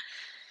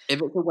if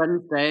it's a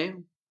Wednesday,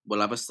 we'll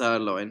have a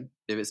sirloin.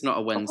 If it's not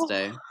a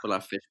Wednesday, Oh. we'll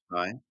have fish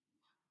pie.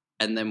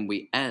 And then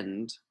we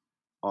end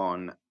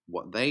on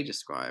what they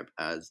describe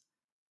as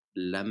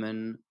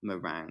lemon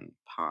meringue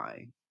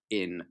pie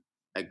in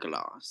a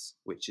glass,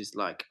 which is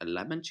like a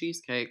lemon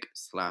cheesecake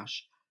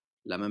slash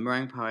lemon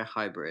meringue pie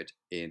hybrid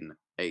in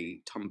a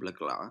tumbler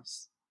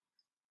glass.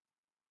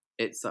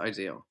 It's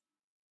ideal.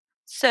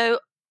 So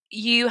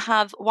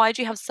why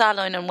do you have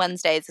sirloin on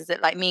Wednesdays? Is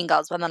it like Mean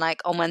Girls when they're like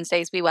on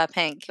Wednesdays we wear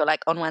pink? You're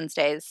like on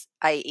Wednesdays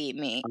I eat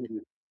meat.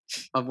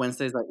 On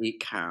Wednesdays, I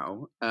eat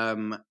cow.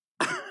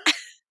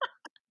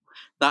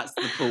 That's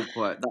the pull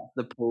quote. That's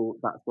the pull.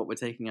 That's what we're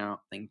taking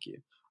out. Thank you.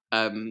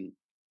 On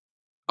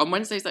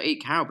Wednesdays, I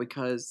eat cow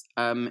because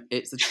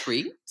it's a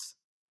treat.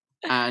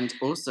 And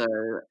also,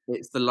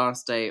 it's the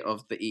last day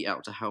of the Eat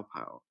Out to Help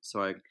Out.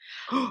 So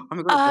oh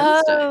my God,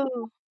 it's Wednesday.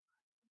 Oh,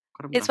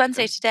 God, I'm gonna it's have to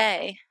Wednesday go.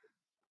 today.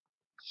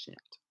 Shit.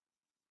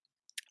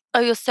 Oh,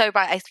 you're so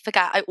right. I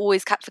forget. I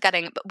always kept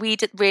forgetting. But we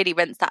did really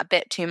rinse that a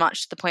bit too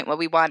much to the point where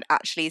we weren't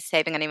actually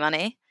saving any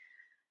money.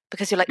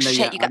 Because you're like, No, shit,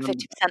 yeah, you I get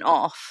 50%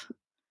 off.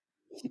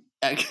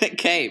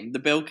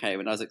 the bill came,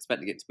 and I was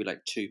expecting it to be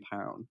like £2.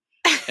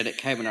 And it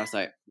came, and I was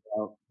like,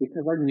 well,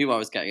 because I knew I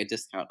was getting a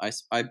discount,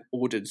 I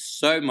ordered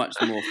so much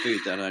more food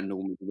than I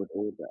normally would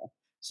order.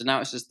 So now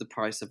it's just the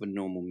price of a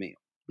normal meal.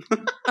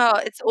 Oh,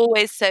 it's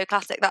always so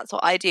classic. That's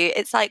what I do.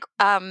 It's like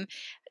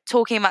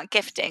talking about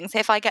gifting. So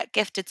if I get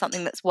gifted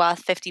something that's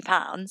worth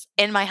 £50,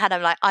 in my head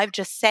I'm like, I've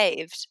just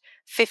saved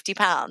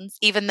 £50,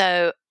 even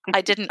though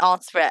I didn't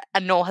ask for it,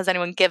 and nor has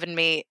anyone given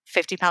me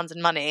 £50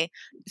 in money.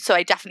 So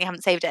I definitely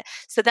haven't saved it.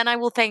 So then I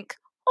will think,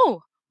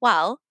 oh,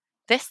 well,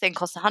 this thing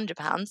costs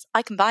 £100.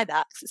 I can buy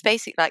that because it's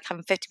basically like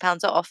having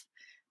 £50 off.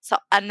 So,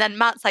 and then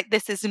Matt's like,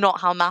 this is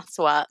not how maths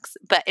works,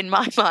 but in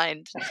my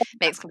mind,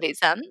 makes complete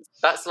sense.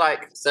 That's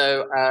like,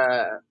 so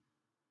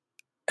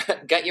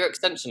get your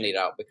extension lead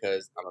out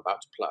because I'm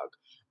about to plug.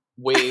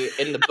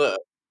 In the book,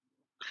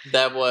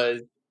 there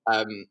was,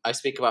 I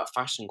speak about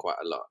fashion quite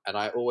a lot, and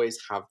I always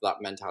have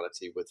that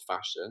mentality with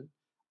fashion.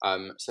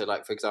 So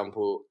like, for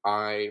example,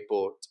 I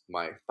bought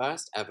my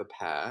first ever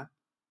pair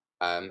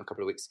a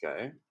couple of weeks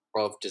ago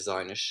of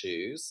designer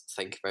shoes.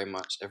 Thank you very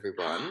much,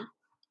 everyone.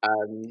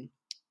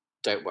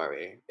 Don't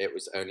worry, it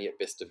was only at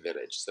Vista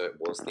Village, so it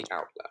was the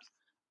outlet.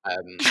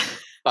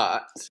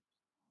 But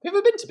have you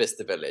ever been to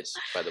Vista Village,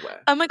 by the way?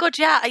 Oh my God,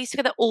 yeah. I used to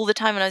go there all the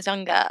time when I was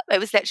younger. It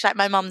was literally like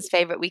my mum's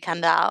favourite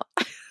weekend out.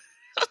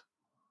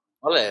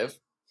 Olive,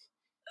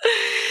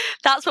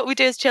 That's what we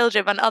do as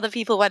children when other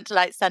people went to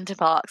like centre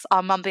parks.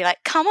 Our mum be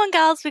like, come on,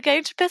 girls, we're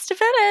going to Bicester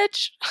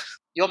Village.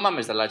 your mum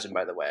is a legend,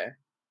 by the way.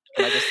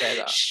 Can I just say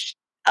that?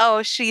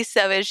 Oh, she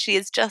so is. She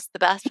is just the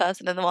best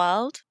person in the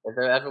world. If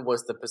there ever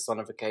was the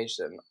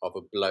personification of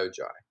a blow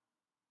dry,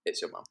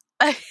 it's your mum.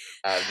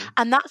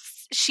 And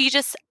she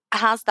just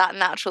has that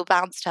natural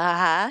bounce to her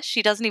hair.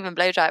 She doesn't even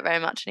blow dry it very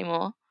much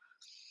anymore. Are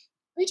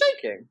you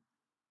joking?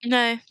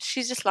 No,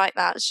 she's just like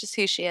that. It's just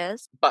who she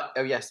is. But,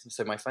 oh yes,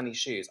 so my funny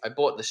shoes. I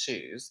bought the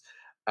shoes.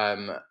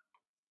 Versace,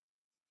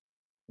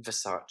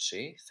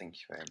 thank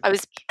you very much.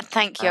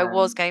 Thank you, I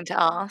was going to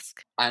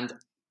ask. And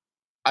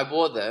I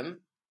wore them,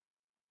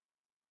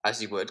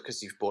 as you would,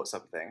 because you've bought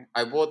something.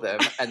 I wore them,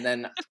 and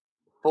then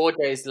 4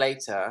 days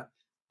later,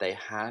 they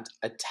had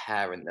a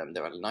tear in them.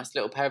 They were a nice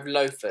little pair of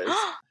loafers.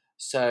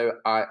 So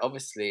I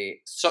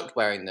obviously stopped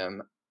wearing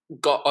them,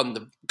 got on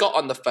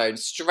the phone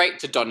straight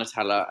to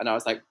Donatella, and I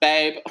was like,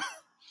 babe,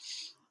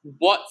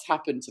 what's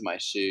happened to my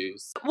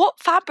shoes? What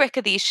fabric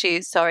are these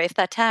shoes, sorry, if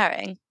they're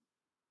tearing?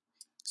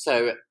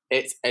 So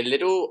it's a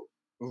little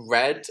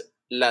red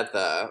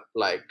leather,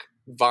 like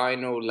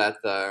vinyl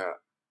leather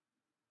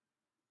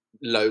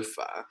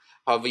loafer.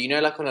 However, you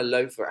know, like on a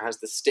loafer, it has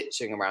the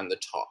stitching around the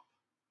top.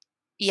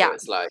 Yeah. So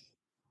it's like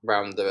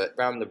round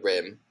the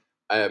rim,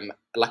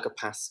 like a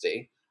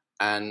pasty,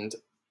 and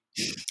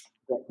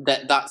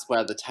that's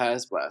where the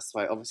tears were. So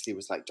I obviously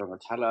was like,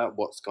 Donatella,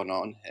 what's gone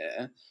on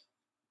here?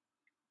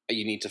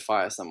 You need to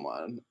fire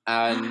someone.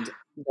 And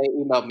they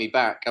emailed me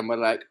back and were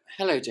like,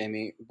 hello,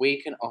 Jamie,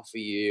 we can offer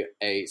you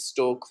a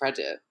store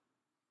credit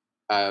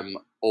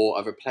or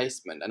a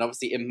replacement. And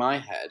obviously in my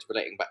head,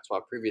 relating back to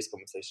our previous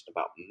conversation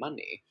about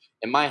money,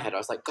 in my head I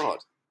was like, God,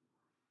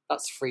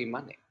 that's free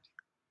money.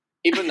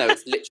 Even though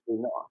it's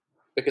literally not,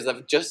 because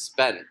I've just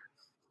spent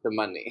the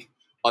money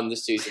on the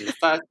shoes in the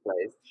first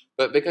place.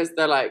 But because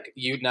they're like,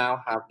 you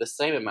now have the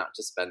same amount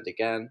to spend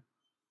again,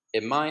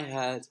 in my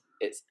head,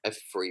 it's a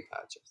free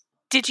purchase.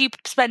 Did you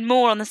spend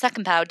more on the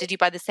second pair, or did you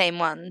buy the same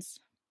ones?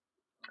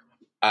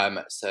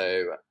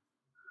 So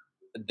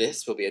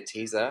this will be a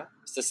teaser.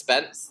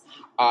 Suspense.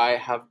 I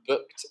have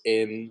booked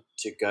in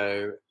to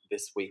go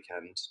this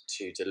weekend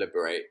to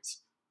deliberate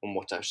on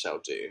what I shall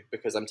do,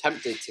 because I'm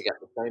tempted to get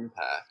the same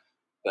pair.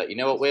 But you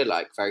know what we're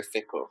like? Very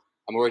fickle.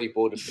 I'm already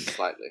bored of them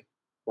slightly.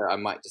 So I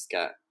might just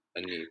get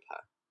a new pair.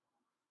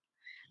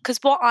 Because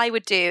what I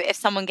would do if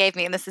someone gave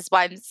me, and this is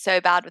why I'm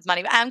so bad with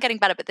money, but I'm getting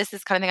better, but this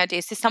is the kind of thing I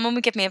do. So someone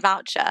would give me a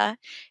voucher,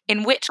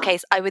 in which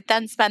case I would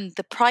then spend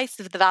the price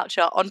of the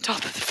voucher on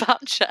top of the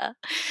voucher.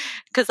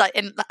 Because,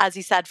 as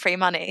you said, free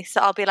money.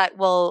 So I'll be like,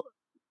 well,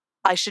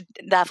 I should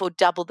therefore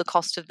double the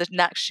cost of the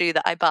next shoe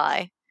that I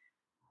buy.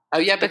 Oh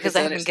yeah, because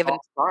I then have been it's given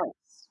half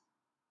price.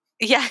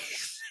 Yeah,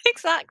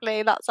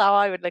 exactly. That's how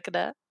I would look at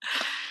it.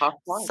 Half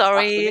price.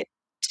 Sorry Absolutely.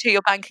 to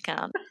your bank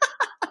account.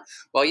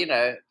 Well, you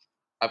know,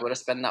 I've got to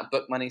spend that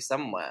book money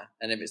somewhere,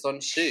 and if it's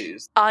on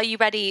shoes, Are you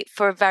ready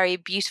for a very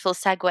beautiful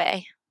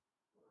segue?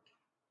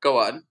 go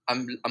on.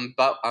 I'm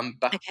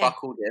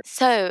buckled in.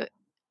 So,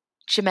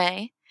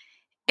 Jamae,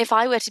 if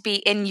I were to be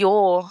in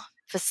your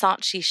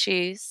Versace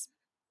shoes,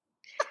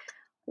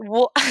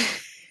 what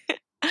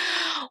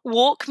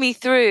walk me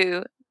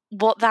through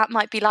what that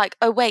might be like.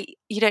 Oh wait,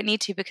 you don't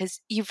need to,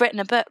 because you've written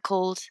a book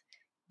called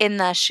In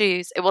Their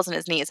Shoes. It wasn't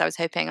as neat as I was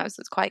hoping. It was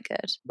quite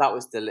good. That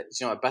was you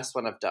know, the best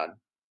one I've done.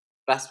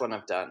 best one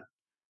I've done.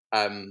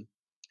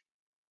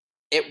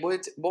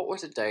 What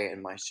would a day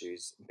in my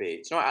shoes be? Do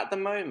you know what, at the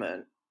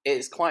moment,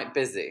 it's quite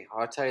busy.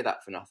 I'll tell you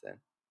that for nothing.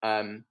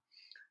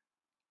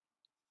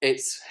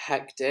 It's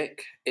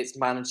hectic. It's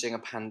managing a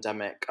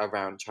pandemic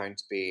around trying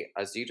to be,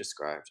 as you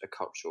described, a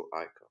cultural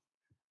icon.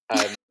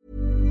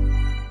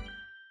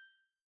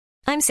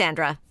 I'm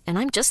Sandra, and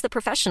I'm just the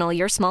professional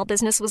your small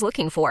business was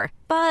looking for.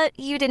 But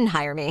you didn't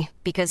hire me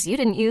because you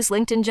didn't use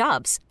LinkedIn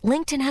Jobs.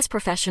 LinkedIn has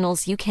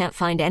professionals you can't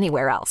find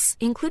anywhere else,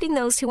 including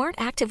those who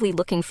aren't actively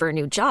looking for a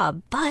new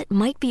job, but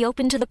might be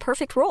open to the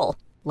perfect role,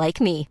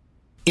 like me.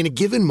 In a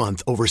given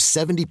month, over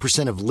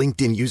 70% of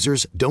LinkedIn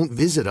users don't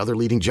visit other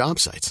leading job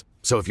sites.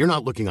 So if you're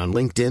not looking on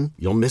LinkedIn,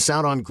 you'll miss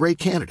out on great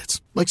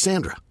candidates like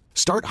Sandra.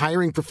 Start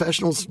hiring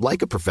professionals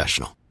like a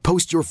professional.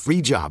 Post your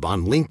free job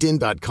on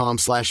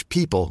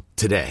linkedin.com/people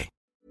today.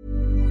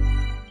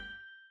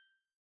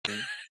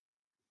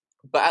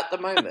 But at the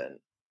moment,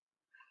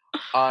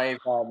 I've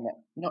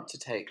not to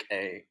take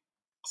a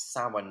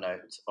sour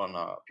note on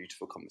our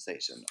beautiful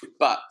conversation,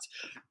 but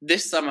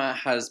this summer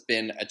has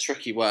been a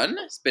tricky one.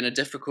 It's been a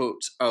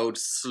difficult old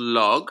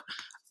slog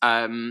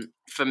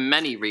for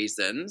many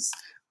reasons,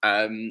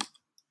 and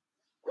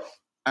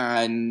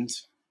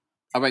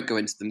I won't go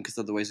into them because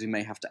otherwise we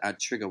may have to add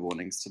trigger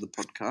warnings to the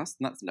podcast,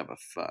 and that's never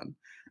fun.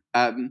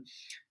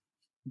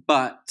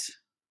 But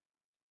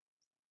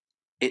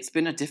it's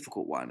been a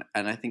difficult one,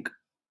 and I think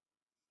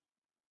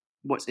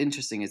what's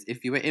interesting is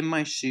if you were in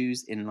my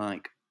shoes in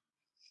like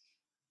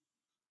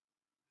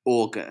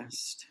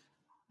August,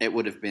 it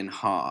would have been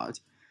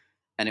hard,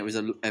 and it was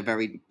a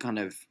very kind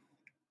of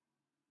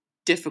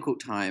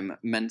difficult time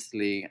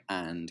mentally,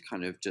 and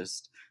kind of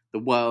just the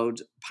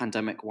world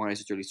pandemic wise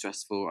was really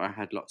stressful. I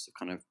had lots of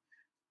kind of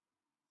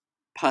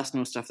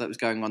personal stuff that was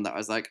going on that I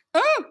was like,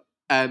 oh,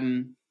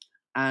 and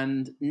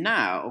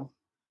now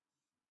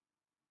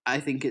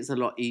I think it's a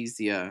lot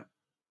easier.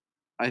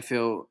 I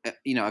feel,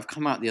 I've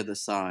come out the other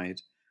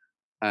side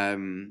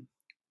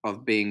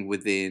of being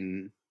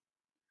within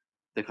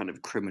the kind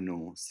of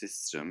criminal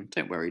system.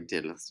 Don't worry,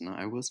 dear listener,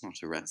 I was not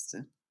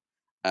arrested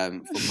for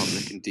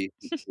public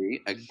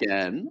indecency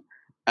again.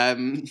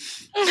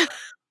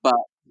 But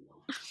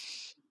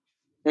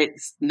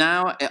it's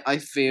now, I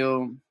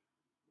feel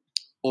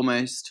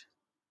almost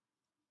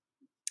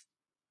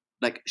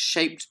like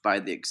shaped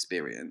by the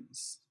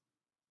experience.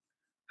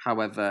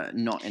 However,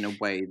 not in a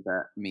way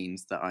that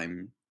means that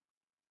I'm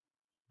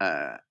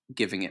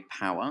giving it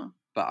power,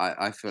 but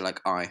I feel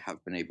like I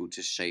have been able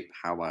to shape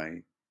how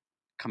I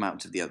come out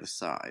to the other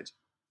side.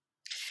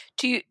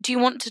 Do you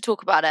want to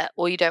talk about it,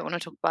 or you don't want to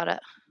talk about it?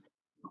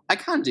 I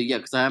can do, yeah,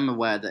 because I am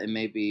aware that it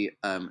may be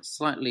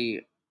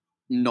slightly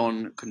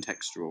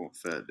non-contextual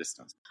for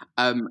listeners.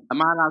 Am I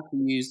allowed to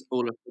use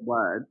all of the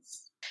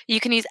words? You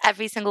can use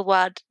every single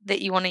word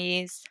that you want to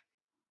use.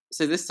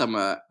 So this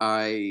summer,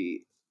 I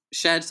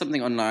shared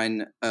something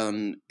online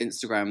on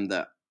Instagram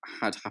that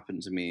had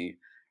happened to me,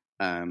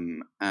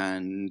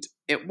 and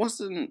it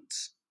wasn't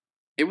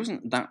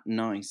that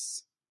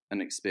nice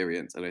an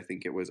experience, and I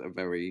think it was a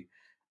very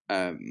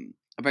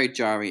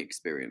jarring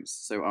experience.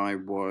 So I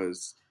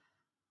was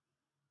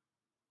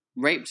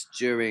raped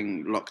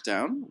during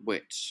lockdown,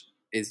 which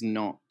is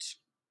not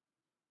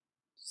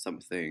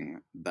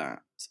something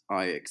that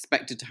I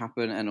expected to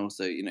happen, and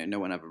also, no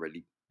one ever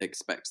really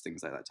expects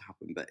things like that to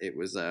happen. But it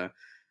was a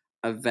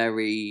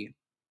very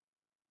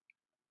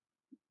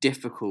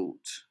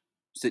difficult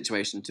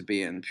situation to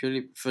be in,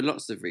 purely for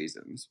lots of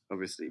reasons,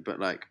 obviously. But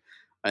like,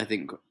 I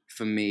think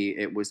for me,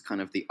 it was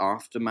kind of the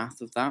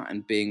aftermath of that,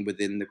 and being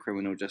within the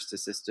criminal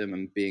justice system,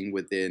 and being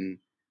within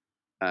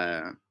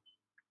a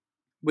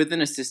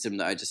system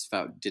that I just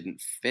felt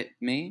didn't fit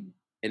me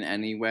in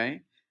any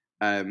way.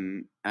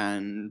 And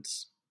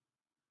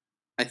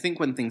I think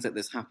when things like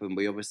this happen,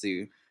 we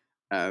obviously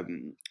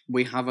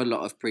we have a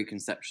lot of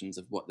preconceptions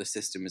of what the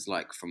system is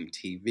like from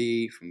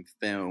TV, from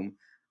film,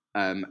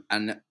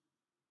 and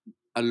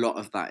a lot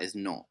of that is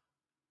not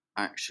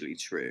actually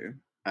true.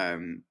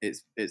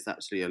 It's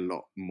actually a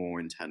lot more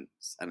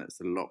intense, and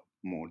it's a lot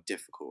more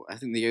difficult. I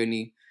think the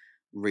only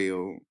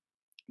real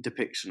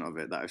depiction of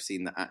it that I've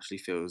seen that actually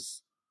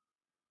feels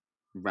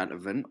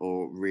relevant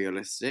or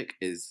realistic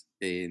is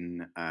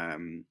in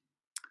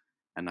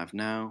and I've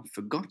now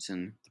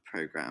forgotten the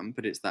program,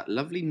 but it's that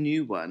lovely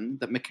new one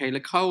that Michaela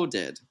Cole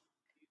did.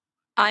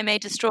 I May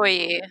Destroy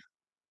You.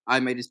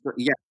 I May Destroy.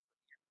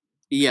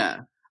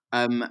 Yeah.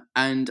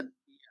 And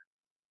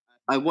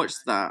I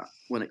watched that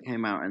when it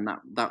came out, and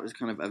that was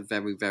kind of a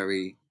very,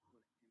 very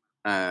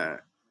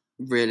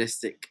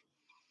realistic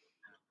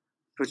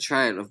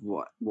portrayal of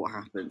what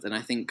happens. And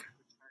I think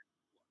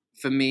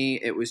for me,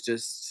 it was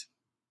just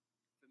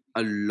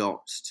a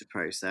lot to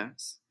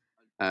process.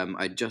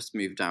 I just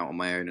moved out on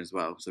my own as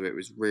well, so it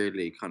was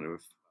really kind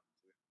of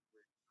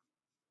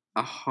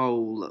a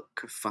whole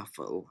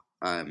kerfuffle,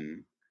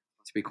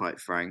 to be quite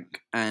frank.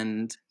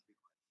 And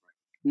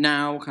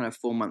now, kind of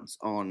 4 months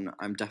on,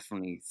 I'm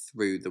definitely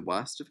through the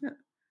worst of it.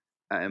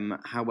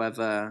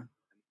 However,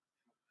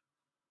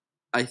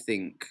 I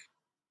think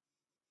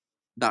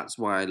that's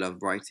why I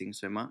love writing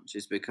so much,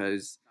 is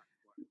because,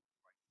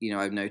 you know,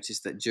 I've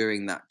noticed that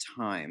during that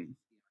time,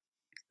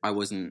 I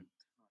wasn't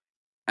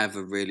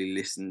ever really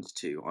listened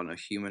to on a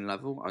human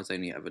level. I was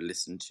only ever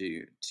listened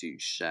to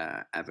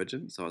share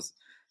evidence. I was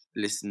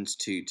listened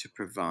to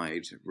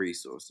provide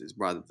resources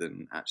rather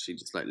than actually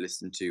just like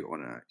listened to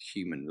on a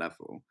human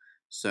level.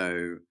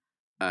 So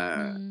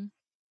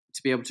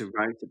to be able to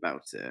write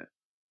about it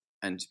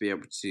and to be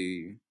able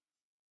to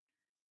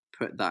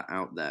put that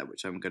out there,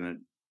 which I'm going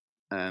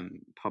to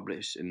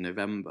publish in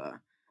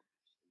November,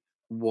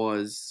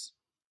 was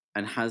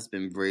and has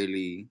been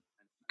really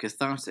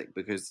cathartic,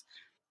 because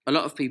a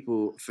lot of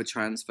people for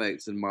trans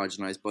folks and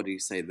marginalized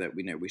bodies say that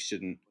we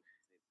shouldn't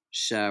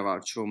share our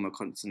trauma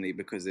constantly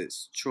because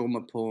it's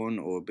trauma porn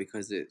or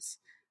because it's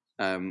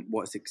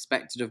what's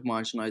expected of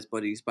marginalized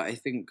bodies. But I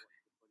think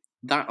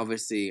that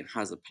obviously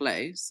has a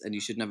place and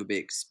you should never be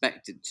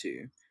expected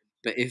to.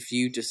 But if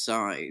you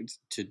decide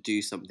to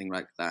do something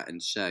like that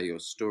and share your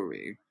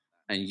story,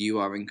 and you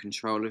are in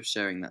control of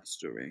sharing that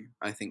story,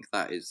 I think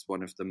that is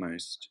one of the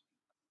most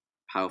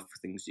powerful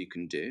things you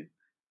can do.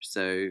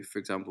 So, for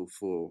example,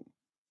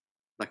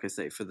 like I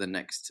say, for the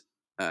next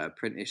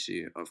print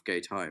issue of Gay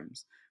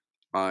Times,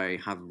 I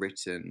have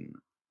written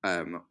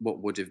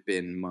what would have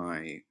been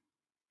my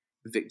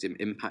victim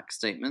impact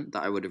statement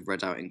that I would have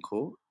read out in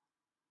court.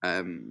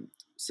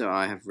 So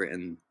I have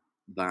written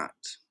that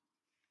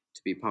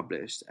to be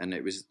published, and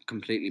it was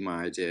completely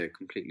my idea,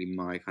 completely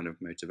my kind of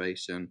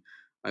motivation.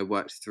 I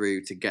worked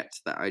through to get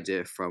to that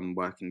idea from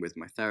working with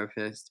my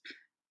therapist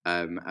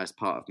as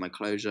part of my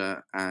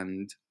closure,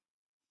 and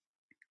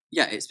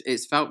yeah,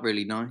 it's felt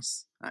really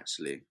nice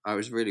actually. I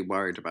was really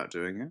worried about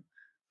doing it,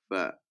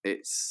 but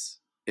it's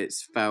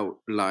felt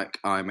like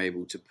I'm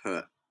able to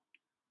put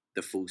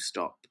the full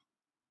stop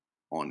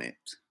on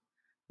it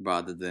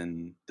rather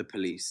than the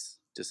police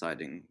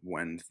deciding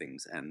when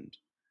things end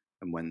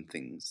and when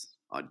things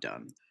are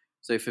done.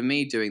 So for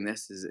me, doing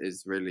this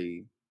is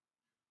really,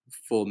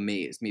 for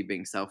me, it's me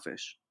being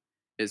selfish.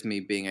 It's me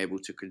being able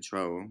to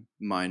control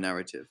my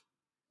narrative.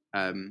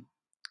 Um,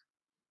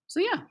 so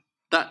yeah,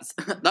 that's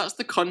that's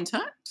the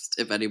context,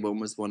 if anyone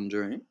was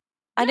wondering.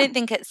 I don't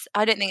think it's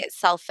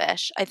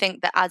selfish. I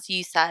think that, as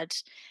you said,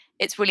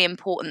 it's really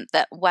important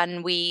that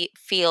when we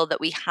feel that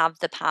we have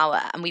the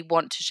power and we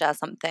want to share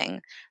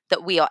something,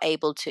 that we are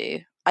able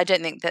to. I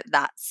don't think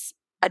that's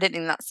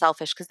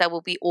selfish, because there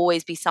will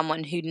always be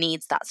someone who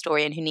needs that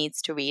story and who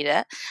needs to read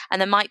it.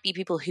 And there might be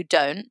people who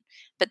don't,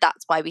 but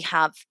that's why we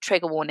have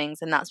trigger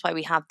warnings, and that's why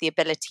we have the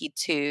ability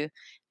to,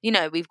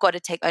 we've got to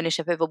take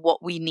ownership over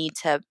what we need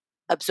to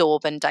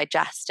absorb and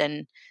digest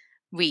and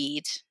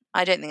read.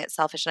 I don't think it's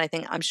selfish,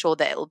 and I'm sure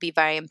that it will be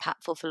very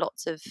impactful for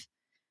lots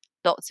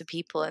of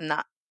people in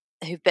that,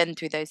 who've been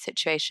through those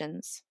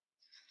situations.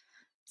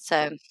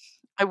 So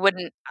I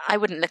wouldn't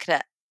look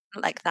at it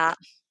like that.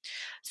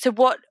 So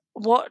what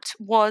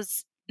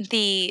was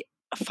the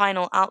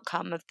final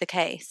outcome of the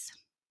case?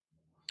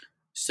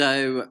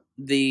 So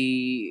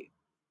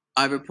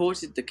I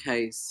reported the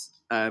case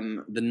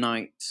the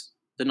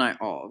night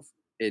of,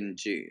 in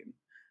June,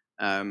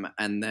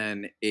 and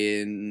then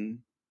in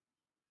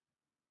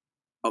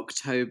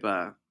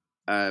October,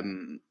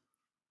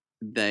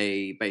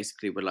 they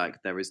basically were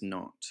like, there is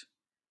not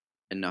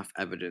enough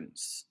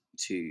evidence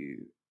to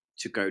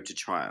go to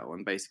trial,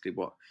 and basically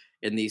what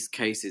in these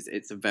cases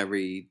it's a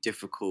very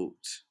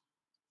difficult,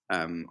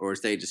 or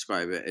as they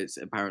describe it, it's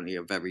apparently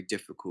a very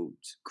difficult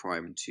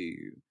crime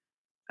to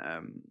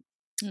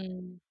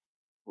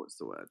what's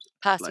the word,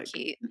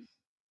 Persecute.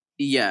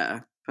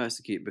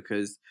 persecute,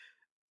 because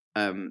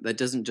there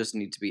doesn't just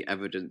need to be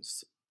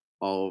evidence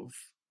of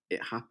it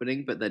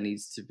happening, but there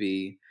needs to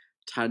be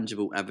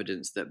tangible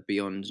evidence that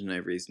beyond no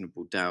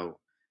reasonable doubt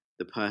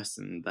the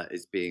person that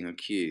is being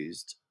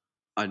accused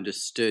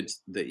understood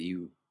that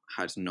you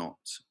had not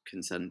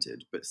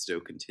consented but still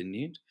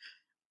continued.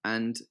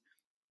 And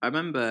I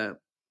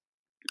remember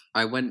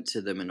I went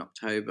to them in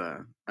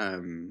October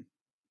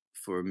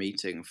for a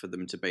meeting for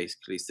them to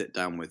basically sit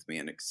down with me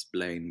and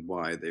explain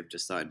why they've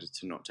decided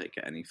to not take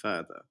it any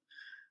further.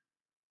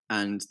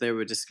 And they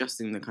were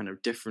discussing the kind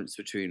of difference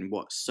between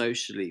what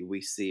socially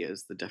we see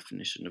as the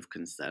definition of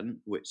consent,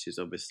 which is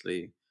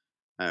obviously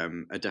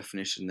a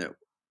definition that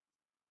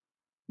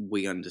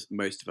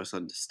most of us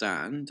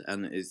understand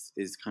and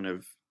is kind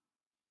of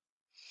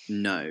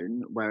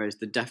known, whereas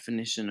the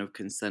definition of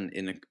consent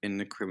in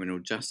the criminal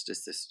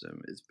justice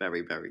system is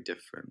very, very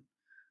different.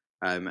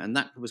 And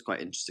that was quite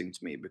interesting to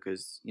me,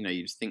 because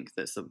you'd think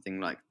that something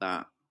like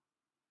that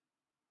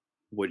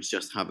would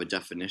just have a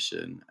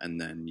definition and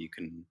then you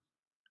can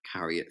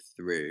carry it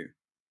through,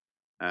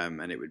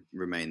 and it would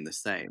remain the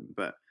same.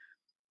 But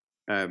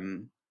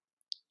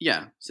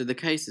yeah, so the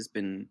case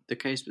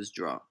was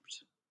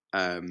dropped,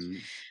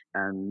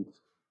 and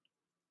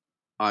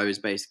I was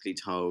basically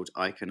told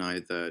I can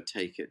either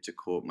take it to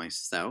court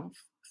myself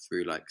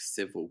through like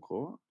civil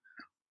court,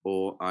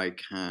 or I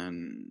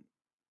can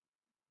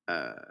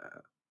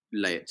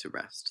lay it to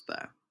rest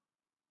there.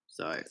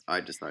 So I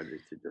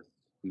decided to just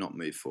not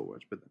move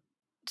forward with it.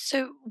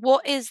 So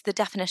what is the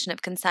definition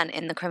of consent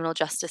in the criminal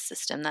justice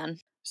system then?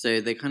 So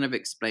they kind of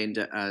explained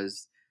it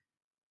as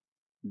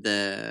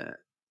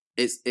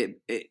it's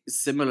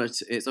similar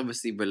to, it's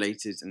obviously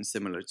related and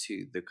similar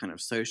to the kind of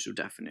social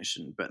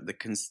definition, but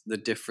the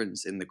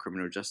difference in the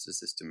criminal justice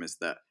system is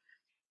that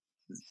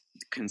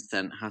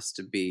consent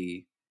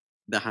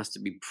there has to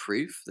be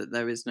proof that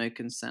there is no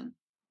consent.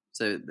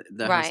 So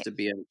there has Right. to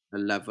be a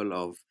level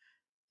of,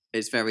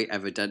 it's very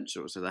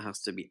evidential, so there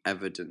has to be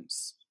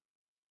evidence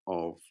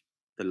of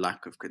the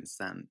lack of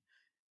consent.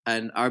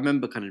 And I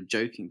remember kind of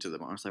joking to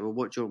them. I was like, "Well,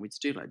 what do you want me to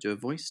do? Like, do a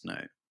voice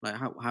note? Like,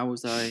 how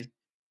was I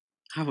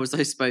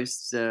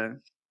supposed to? Do you know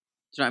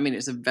what I mean?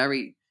 It's a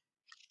very,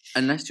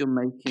 unless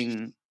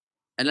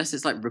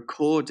it's like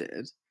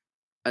recorded,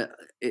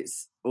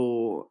 it's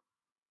or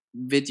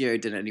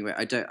videoed in any way.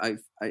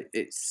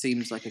 It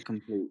seems like a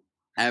complete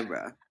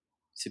error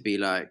to be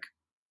like,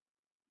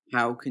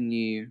 how can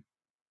you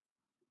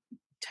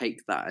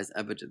take that as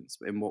evidence?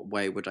 In what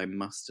way would I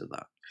muster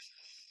that?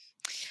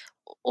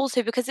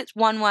 Also, because it's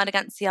one word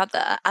against the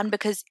other, and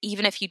because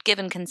even if you'd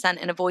given consent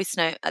in a voice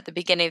note at the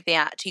beginning of the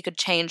act, you could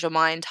change your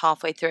mind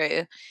halfway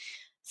through.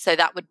 So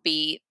that would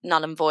be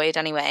null and void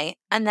anyway.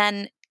 And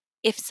then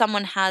if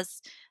someone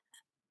has,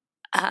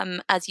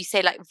 as you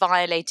say, like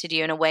violated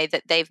you in a way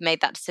that they've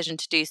made that decision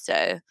to do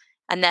so,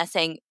 and they're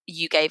saying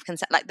you gave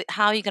consent, like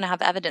how are you going to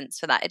have evidence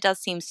for that? It does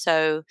seem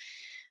so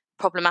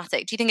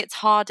problematic. Do you think it's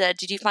harder?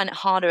 Did you find it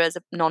harder as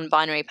a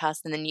non-binary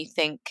person than you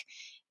think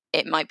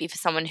it might be for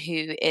someone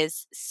who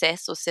is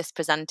cis or cis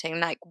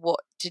presenting? Like, what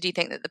did you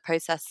think that the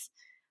process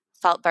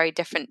felt very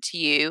different to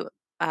you?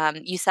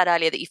 You said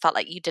earlier that you felt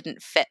like you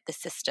didn't fit the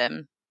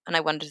system, and I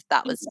wondered if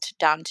that was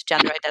down to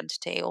gender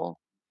identity or.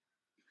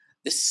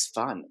 This is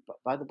fun, but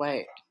by the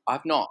way,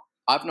 I've not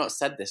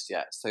said this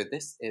yet, so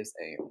this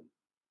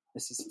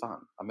is fun.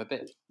 I'm a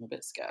bit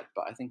scared,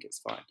 but I think it's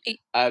fine.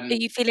 Are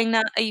you feeling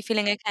that? Are you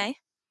feeling okay?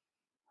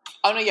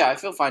 Oh no, yeah, I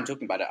feel fine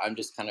talking about it. I'm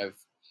just kind of,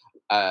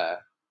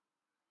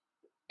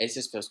 it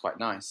just feels quite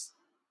nice.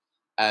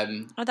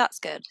 Oh, that's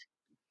good.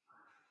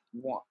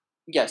 What?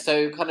 Yeah,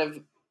 so kind of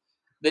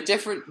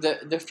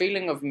the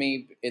feeling of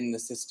me in the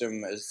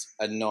system as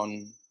a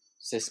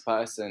non-cis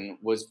person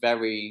was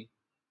very,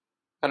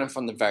 kind of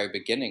from the very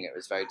beginning, it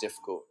was very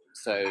difficult.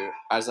 So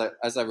as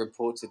I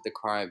reported the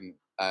crime,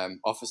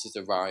 officers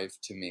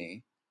arrived to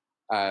me,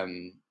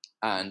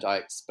 and I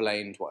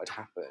explained what had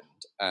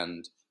happened,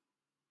 and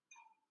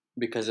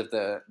because of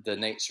the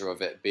nature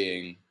of it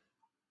being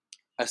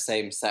a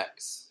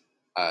same-sex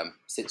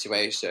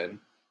situation,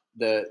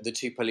 the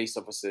two police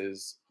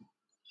officers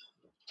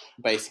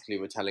basically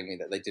were telling me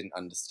that they didn't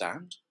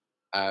understand.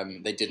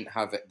 They didn't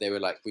have it. They were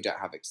like, "We don't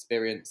have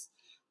experience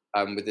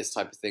with this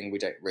type of thing. We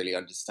don't really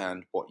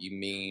understand what you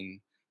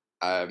mean,"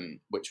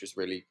 which was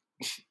really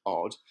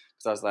odd,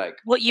 because I was like,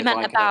 What you if meant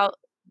I can,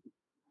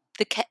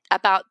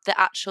 about the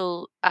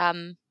actual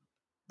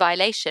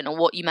violation, or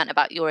what you meant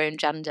about your own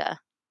gender?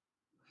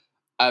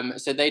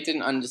 so they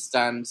didn't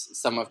understand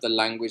some of the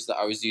language that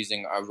I was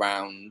using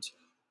around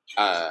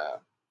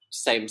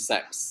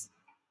same-sex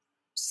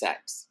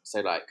sex.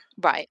 So like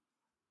Right.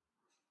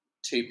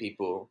 two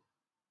people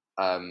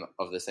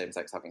of the same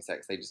sex having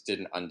sex, they just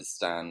didn't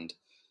understand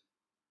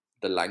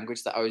the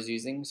language that I was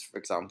using. So for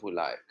example,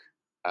 like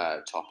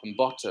top and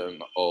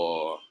bottom,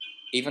 or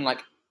even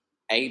like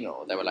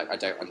anal. They were like, "I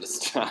don't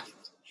understand."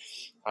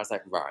 I was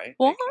like, "Right,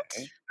 What?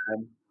 okay."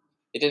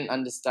 They didn't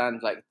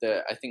understand like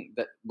I think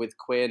that with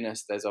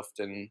queerness, there's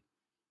often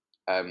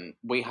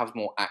we have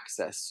more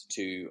access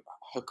to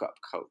hookup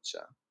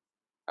culture,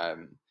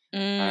 Mm.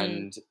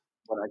 and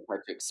when I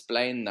tried to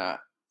explain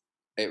that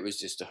it was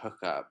just a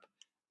hookup,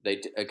 they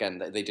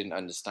didn't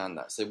understand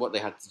that. So what they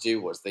had to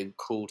do was they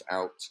called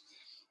out,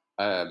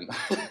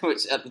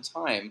 which at the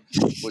time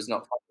was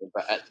not funny,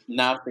 but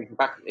now thinking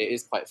back, it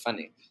is quite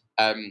funny.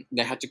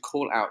 They had to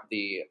call out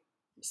the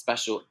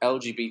special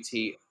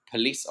LGBT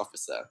police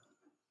officer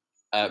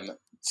to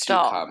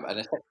Stop. come and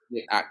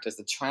effectively act as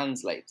the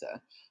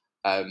translator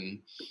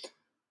um,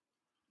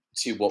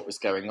 to what was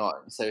going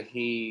on. So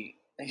he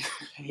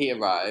he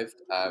arrived.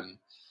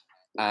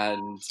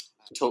 And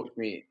talked to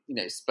me,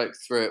 spoke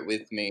through it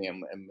with me,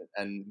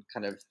 and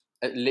kind of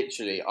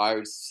literally, I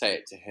would say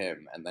it to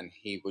him, and then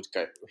he would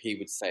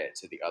say it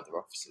to the other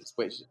officers,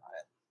 which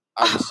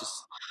I was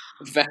just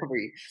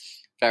very,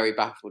 very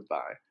baffled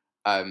by.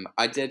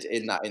 I did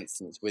in that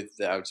instance with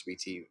the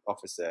LGBT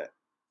officer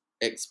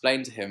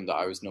explain to him that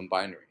I was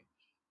non-binary,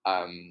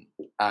 and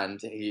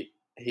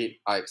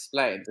I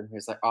explained, and he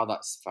was like, "Oh,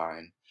 that's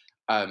fine."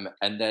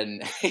 And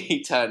then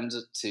he turned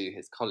to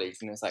his colleagues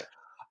and he was like,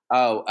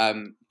 "Oh,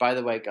 by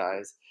the way,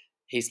 guys,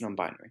 he's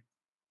non-binary."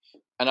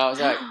 And I was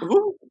like,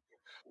 "Ooh."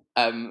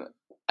 And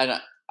But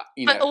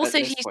at also,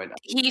 this point,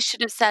 he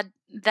should have said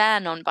they're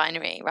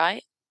non-binary,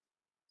 right?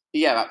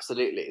 yeah,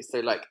 absolutely.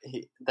 So like,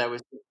 there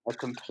was a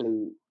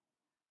complete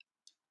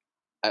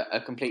Lack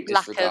of,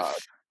 disregard.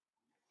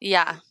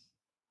 yeah.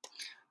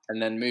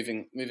 And then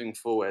moving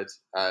forward,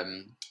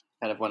 kind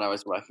of when I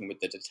was working with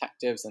the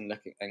detectives and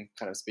looking and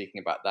kind of speaking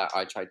about that,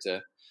 I tried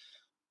to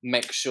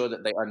make sure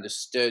that they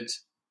understood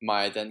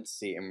my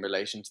identity in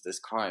relation to this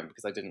crime,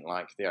 because I didn't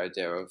like the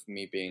idea of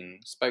me being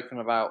spoken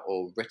about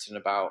or written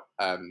about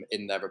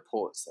in their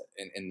reports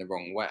in the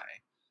wrong way.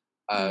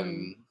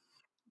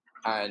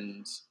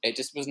 And it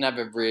just was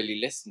never really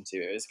listened to.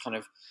 It was kind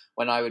of,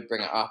 when I would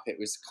bring it up, it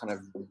was kind of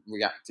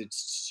reacted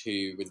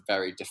to with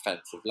very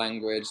defensive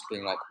language,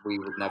 being like, we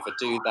would never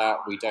do that,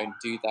 we don't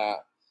do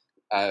that,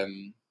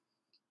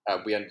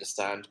 we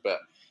understand, but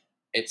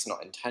it's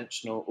not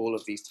intentional, all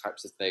of these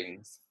types of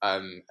things.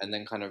 And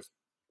then kind of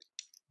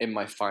in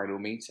my final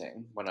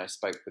meeting, when I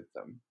spoke with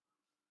them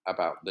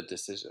about the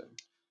decision,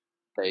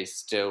 they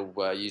still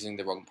were using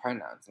the wrong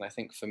pronouns. And I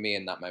think for me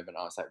in that moment,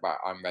 I was like, right,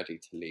 I'm ready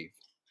to leave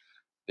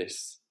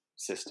this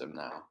system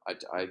now. I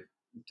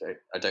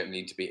don't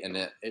need to be in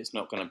it. It's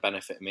not going to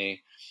benefit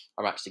me.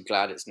 I'm actually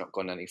glad it's not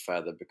gone any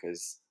further,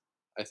 because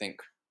I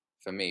think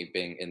for me,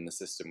 being in the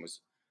system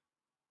was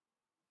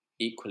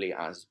equally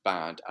as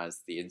bad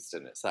as the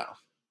incident itself.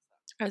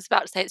 I was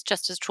about to say, it's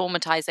just as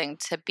traumatizing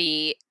to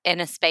be in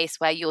a space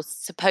where you're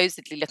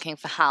supposedly looking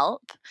for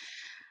help,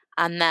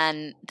 and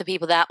then the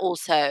people there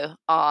also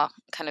are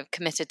kind of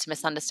committed to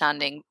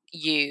misunderstanding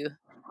you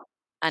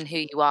and who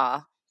you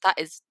are.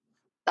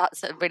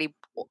 That's a really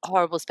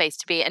horrible space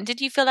to be. And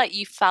did you feel like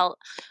you felt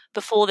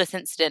before this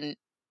incident,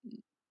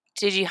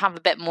 did you have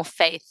a bit more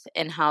faith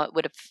in how it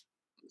would have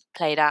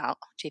played out,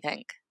 do you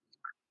think?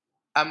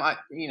 I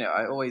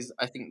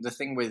think the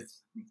thing with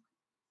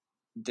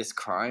this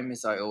crime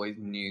is I always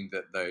knew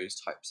that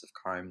those types of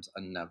crimes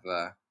are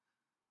never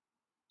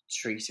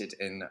treated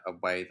in a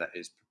way that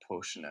is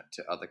proportionate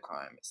to other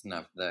crime. It's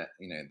never that,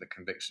 the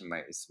conviction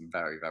rate is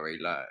very, very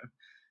low.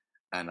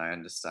 And I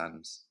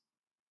understand,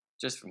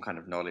 just from kind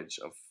of knowledge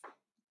of,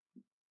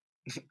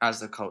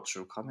 as a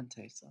cultural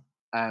commentator,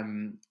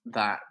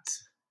 that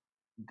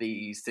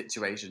these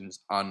situations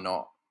are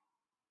not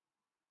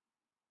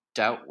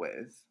dealt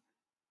with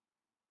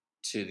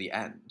to the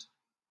end.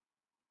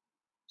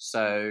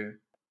 So,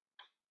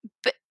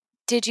 but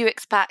did you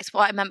expect,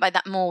 what I meant by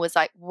that more was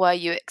like, were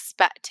you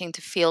expecting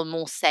to feel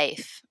more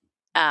safe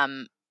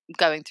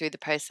going through the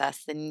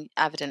process than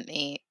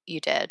evidently you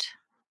did?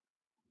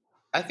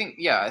 I think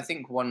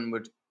one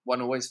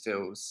always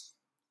feels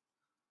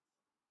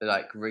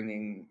like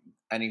ringing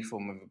any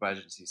form of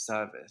emergency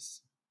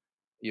service.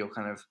 Your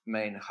kind of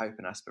main hope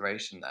and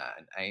aspiration there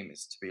and aim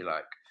is to be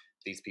like,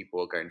 these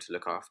people are going to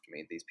look after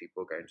me, these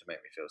people are going to make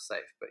me feel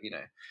safe. But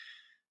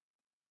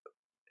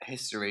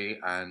history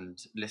and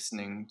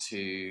listening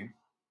to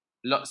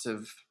lots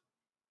of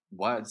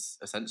words,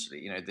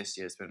 essentially, this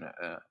year's been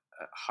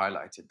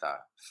highlighted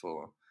that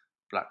for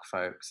Black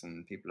folks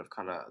and people of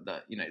colour,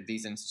 that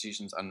these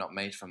institutions are not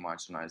made for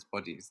marginalised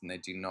bodies, and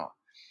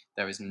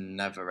there is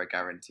never a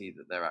guarantee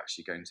that they're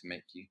actually going to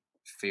make you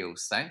feel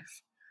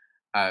safe.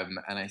 And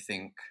I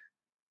think,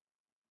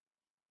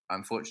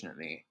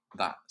 unfortunately,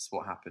 that's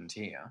what happened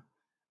here.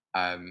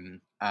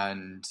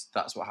 And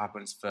that's what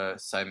happens for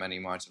so many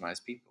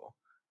marginalised people.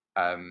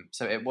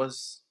 So it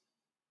was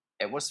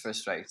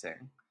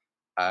frustrating.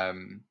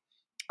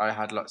 I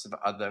had lots of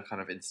other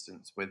kind of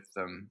incidents with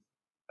them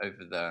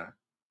over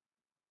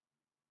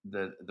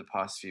the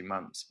past few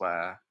months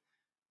where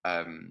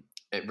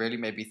it really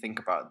made me think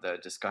about the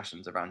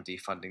discussions around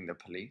defunding the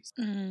police.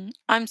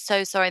 I'm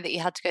so sorry that you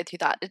had to go through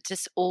that. It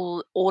just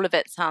all of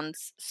it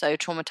sounds so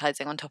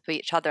traumatizing on top of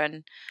each other,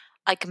 and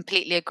I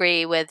completely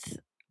agree with.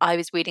 I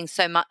was reading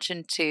so much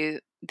into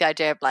the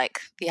idea of like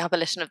the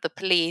abolition of the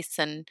police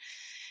and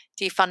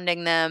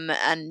defunding them,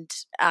 and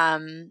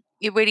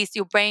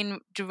your brain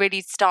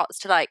really starts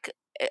to like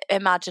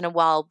imagine a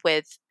world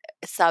with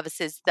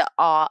services that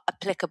are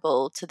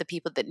applicable to the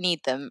people that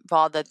need them,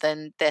 rather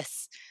than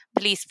this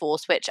police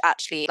force which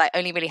actually like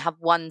only really have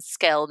one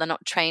skill. They're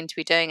not trained to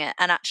be doing it,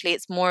 and actually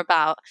it's more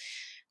about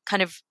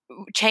kind of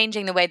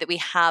changing the way that we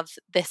have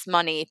this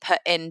money put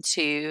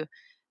into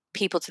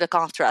people to look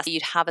after us.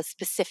 You'd have a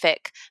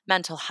specific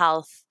mental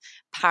health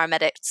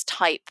paramedics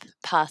type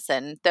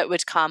person that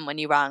would come when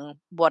you rang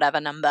whatever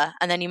number,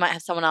 and then you might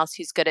have someone else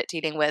who's good at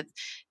dealing with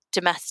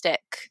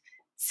domestic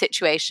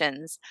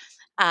situations.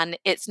 And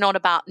it's not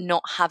about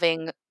not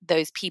having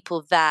those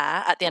people there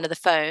at the end of the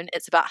phone,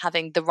 it's about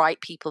having the right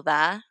people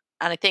there.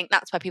 And I think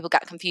that's why people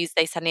get confused.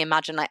 They suddenly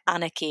imagine like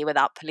anarchy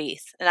without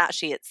police, and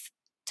actually it's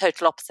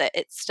total opposite.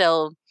 It's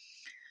still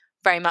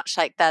very much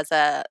like there's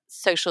a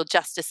social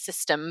justice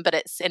system, but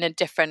it's in a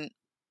different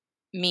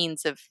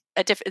means of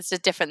it's a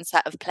different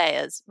set of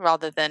players,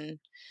 rather than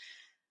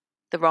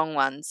the wrong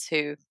ones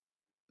who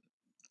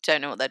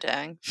don't know what they're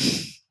doing,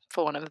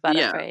 for want of a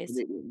better phrase.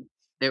 Absolutely.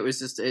 It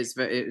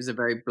was a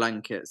very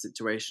blanket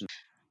situation.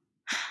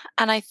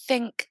 And I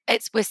think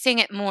we're seeing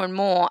it more and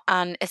more,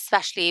 and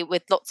especially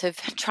with lots of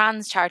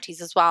trans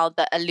charities as well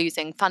that are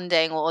losing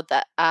funding, or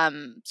that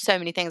so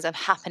many things are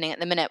happening at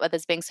the minute where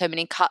there's being so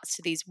many cuts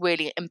to these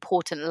really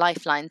important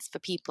lifelines for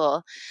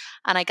people.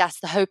 And I guess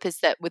the hope is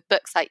that with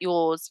books like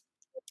yours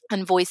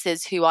and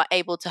voices who are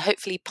able to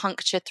hopefully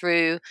puncture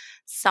through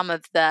some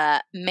of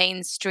the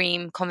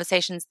mainstream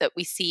conversations that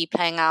we see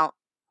playing out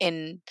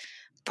in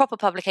proper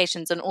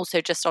publications and also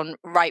just on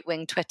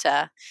right-wing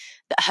Twitter,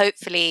 that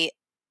hopefully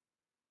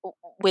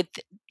with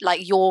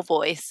like your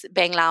voice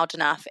being loud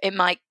enough, it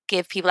might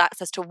give people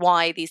access to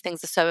why these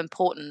things are so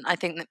important. I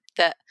think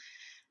that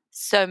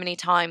so many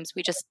times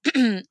we just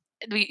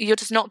you're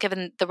just not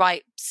given the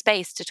right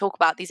space to talk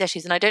about these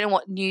issues. And I don't know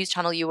what news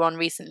channel you were on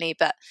recently,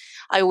 but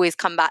I always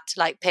come back to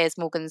like Piers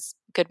Morgan's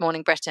Good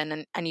Morning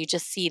Britain, and you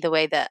just see the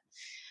way that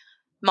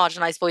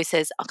marginalized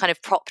voices are kind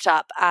of propped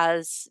up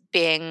as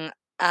being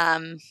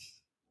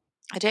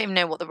I don't even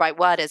know what the right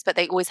word is, but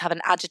they always have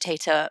an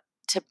agitator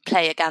to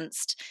play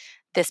against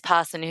this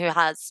person who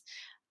has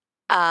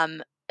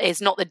is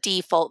not the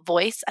default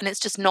voice, and it's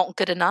just not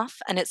good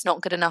enough. And it's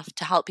not good enough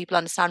to help people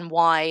understand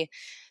why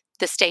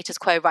the status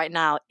quo right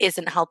now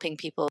isn't helping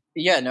people.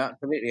 Yeah, no,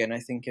 absolutely. And I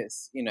think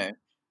it's,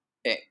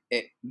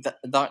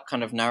 that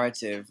kind of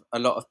narrative, a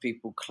lot of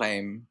people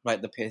claim,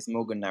 like the Piers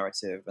Morgan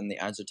narrative and the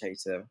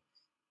agitator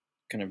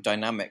kind of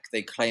dynamic,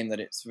 they claim that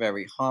it's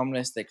very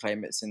harmless. They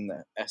claim it's in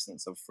the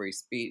essence of free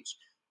speech.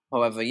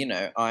 However,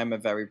 I'm a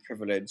very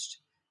privileged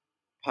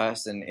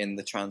person in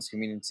the trans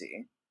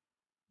community,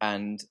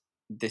 and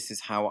this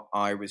is how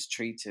I was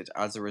treated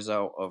as a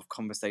result of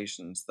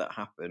conversations that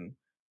happen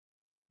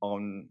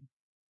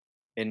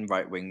in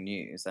right-wing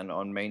news and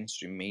on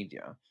mainstream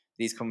media.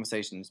 These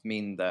conversations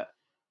mean that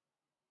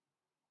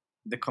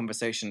the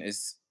conversation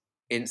is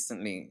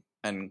instantly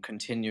and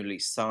continually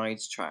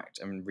sidetracked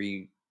and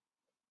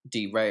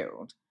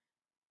derailed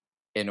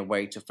in a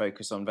way to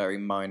focus on very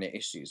minor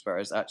issues,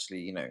 whereas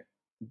actually,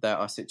 there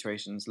are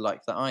situations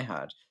like that I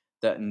had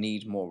that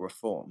need more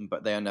reform,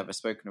 but they are never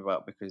spoken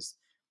about because,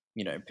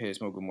 Piers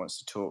Morgan wants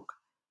to talk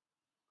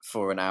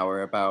for an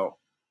hour about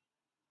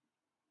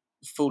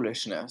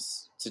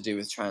foolishness to do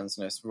with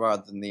transness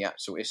rather than the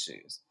actual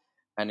issues.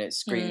 And it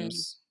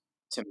screams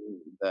to me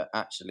that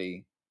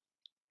actually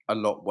a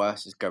lot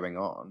worse is going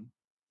on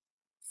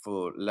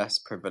for less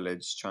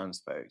privileged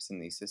trans folks in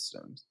these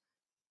systems.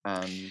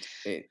 And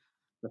it's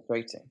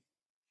frustrating.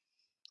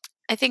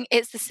 I think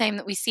it's the same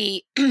that we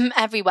see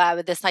everywhere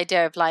with this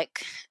idea of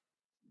like,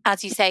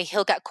 as you say,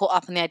 he'll get caught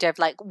up in the idea of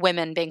like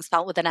women being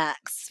spelt with an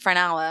X for an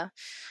hour,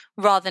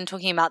 rather than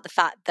talking about the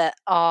fact that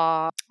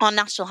our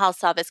National Health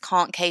Service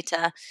can't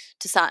cater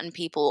to certain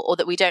people, or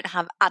that we don't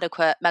have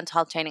adequate mental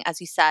health training, as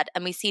you said.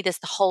 And we see this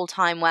the whole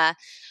time where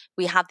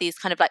we have these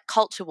kind of like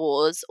culture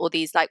wars, or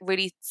these like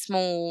really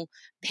small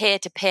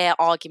peer-to-peer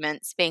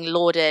arguments being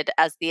lauded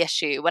as the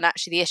issue, when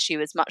actually the issue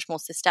is much more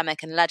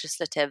systemic and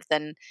legislative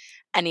than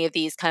any of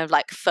these kind of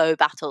like faux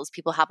battles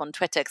people have on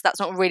Twitter, because that's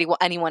not really what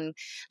anyone,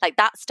 like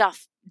that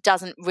stuff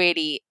doesn't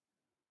really,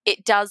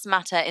 it does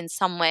matter in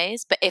some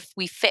ways, but if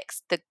we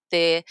fix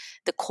the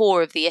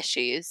core of the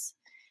issues,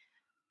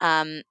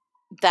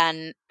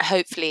 then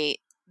hopefully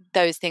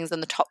those things on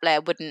the top layer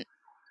wouldn't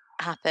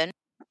happen.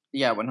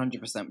 Yeah,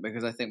 100%.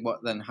 Because I think what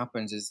then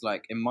happens is,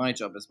 like in my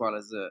job as well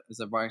as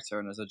a writer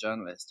and as a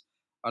journalist,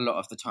 a lot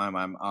of the time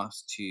I'm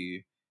asked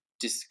to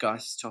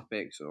discuss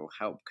topics or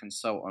help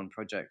consult on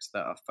projects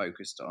that are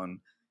focused on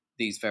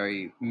these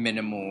very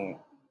minimal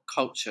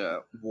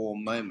culture war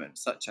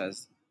moments, such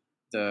as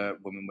the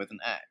woman with an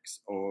X,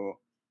 or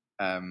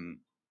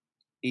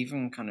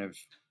even kind of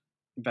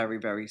very,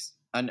 very.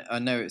 I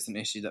know it's an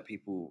issue that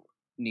people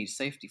need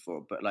safety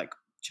for, but like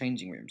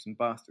changing rooms and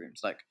bathrooms,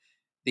 like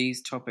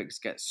these topics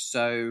get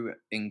so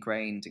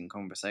ingrained in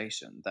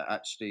conversation that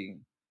actually,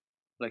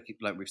 like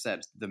we've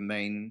said, the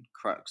main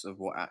crux of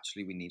what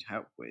actually we need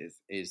help with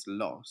is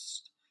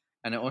lost,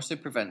 and it also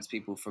prevents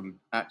people from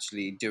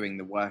actually doing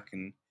the work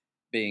and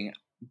being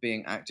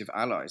active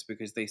allies,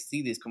 because they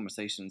see these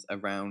conversations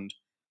around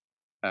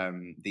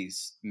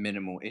these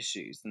minimal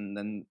issues, and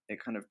then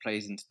it kind of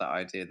plays into that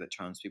idea that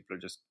trans people are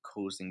just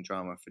causing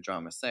drama for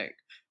drama's sake,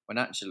 when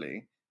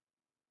actually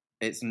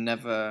it's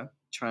never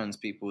trans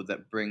people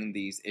that bring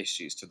these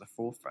issues to the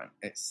forefront.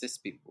 It's cis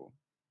people.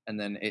 And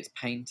then it's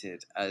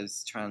painted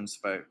as trans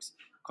folks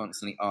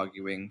constantly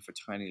arguing for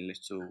tiny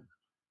little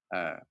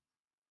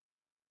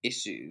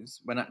issues,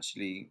 when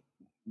actually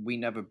we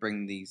never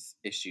bring these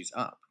issues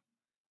up.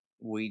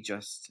 We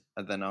just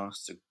are then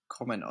asked to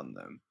comment on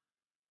them.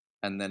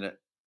 And then it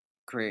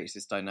creates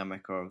this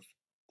dynamic of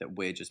that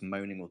we're just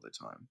moaning all the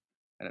time.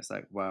 And it's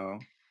like, well,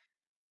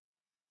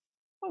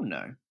 oh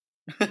no.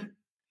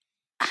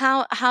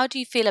 How do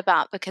you feel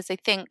about, because I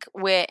think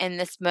we're in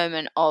this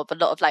moment of a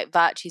lot of like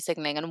virtue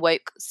signaling and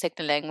woke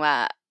signaling,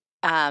 where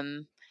not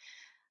even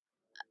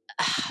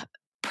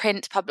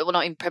print,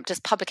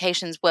 just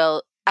publications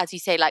will, as you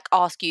say, like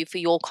ask you for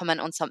your comment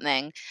on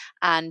something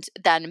and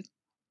then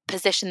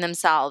position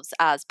themselves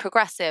as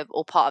progressive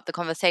or part of the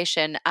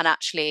conversation, and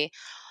actually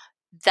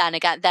then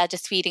again they're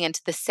just feeding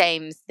into the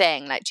same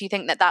thing. Like, do you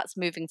think that that's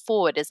moving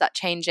forward? Is that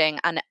changing?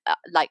 And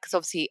like, because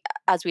obviously,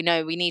 as we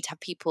know, we need to have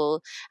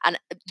people, and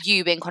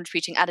you being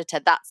contributing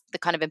editor, that's the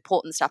kind of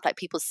important stuff, like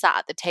people sat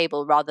at the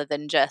table rather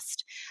than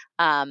just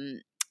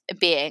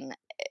doing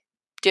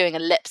a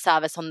lip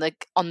service on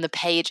the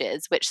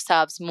pages, which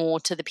serves more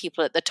to the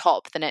people at the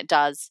top than it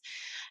does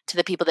to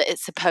the people that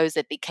it's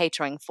supposedly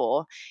catering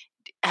for.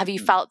 Have you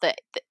felt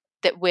that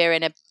we're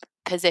in a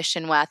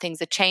position where things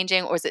are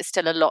changing, or is it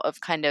still a lot of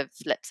kind of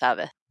lip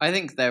service? I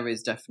think there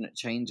is definite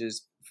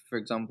changes for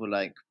example,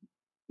 like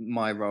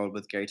my role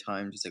with Gay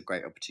Times is a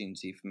great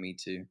opportunity for me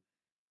to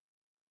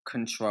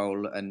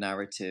control a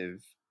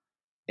narrative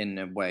in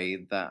a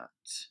way that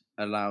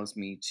allows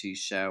me to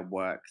share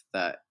work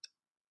that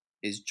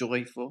is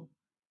joyful,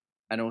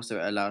 and also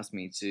it allows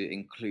me to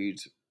include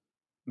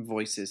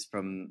voices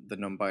from the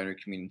non-binary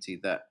community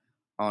that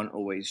aren't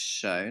always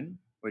shown,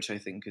 which I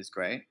think is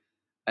great.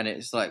 And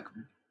it's like,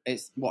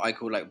 it's what I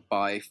call like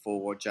by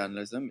for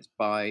journalism. It's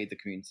by the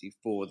community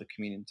for the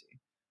community.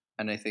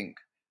 And I think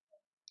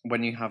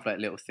when you have like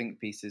little think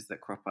pieces that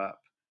crop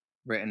up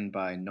written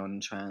by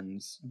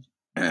non-trans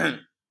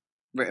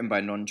written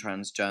by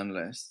non-trans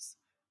journalists,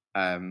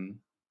 um,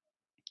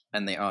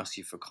 and they ask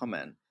you for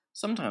comment,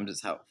 sometimes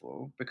it's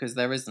helpful because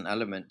there is an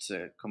element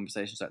to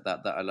conversations like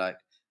that that are like,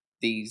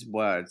 these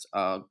words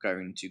are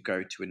going to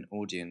go to an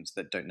audience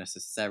that don't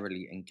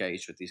necessarily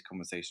engage with these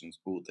conversations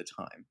all the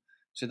time.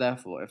 So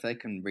therefore, if they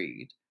can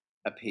read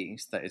a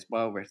piece that is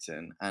well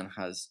written and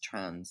has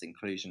trans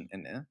inclusion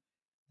in it,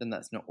 then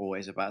that's not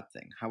always a bad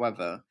thing.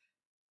 However,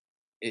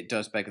 it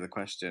does beg the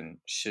question,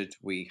 should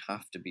we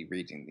have to be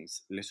reading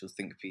these little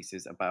think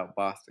pieces about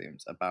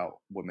bathrooms, about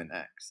women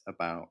X,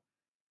 about,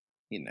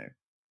 you know,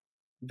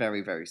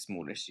 very, very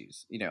small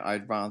issues? You know,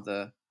 I'd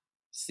rather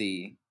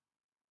see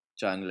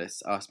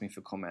journalists ask me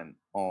for comment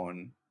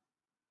on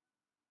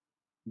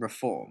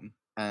reform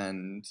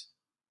and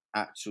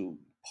actual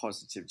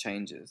positive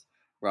changes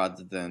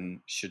rather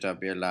than should I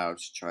be allowed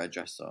to try a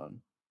dress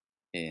on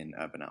in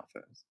Urban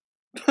Outfitters.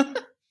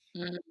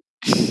 Mm.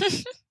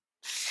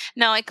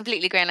 No, I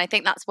completely agree. And I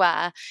think that's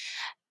where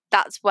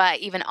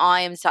even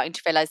I am starting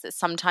to realize that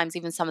sometimes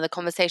even some of the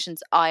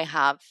conversations I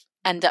have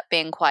end up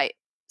being quite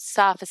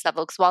surface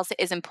level, because whilst it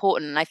is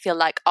important, and I feel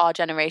like our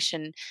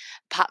generation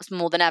perhaps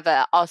more than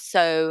ever are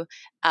so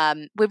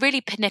we're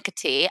really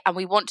pernickety and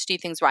we want to do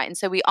things right, and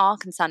so we are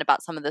concerned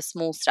about some of the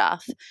small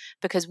stuff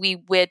because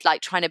we're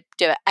like trying to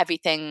do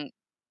everything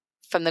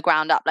from the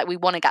ground up, like we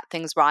want to get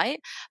things right.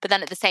 But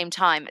then at the same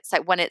time, it's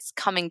like when it's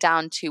coming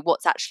down to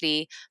what's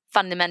actually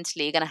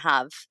fundamentally going to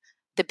have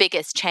the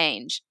biggest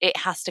change, it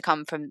has to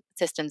come from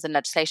systems and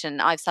legislation.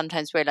 I've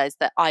sometimes realized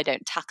that I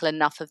don't tackle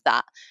enough of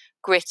that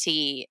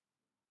gritty,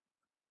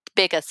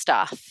 bigger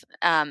stuff,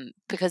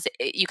 because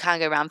you can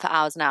go around for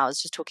hours and hours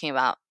just talking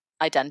about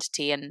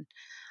identity and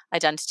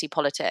identity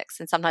politics.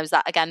 And sometimes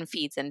that again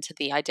feeds into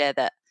the idea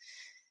that,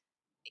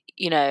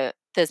 you know,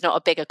 there's not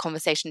a bigger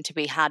conversation to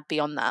be had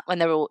beyond that, when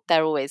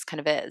there always kind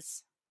of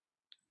is.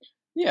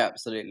 Yeah,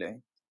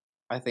 absolutely.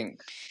 I think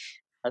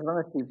as long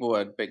as people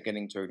are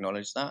beginning to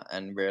acknowledge that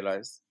and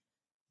realize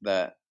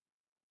that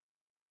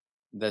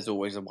there's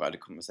always a wider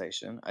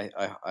conversation,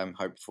 I'm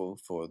hopeful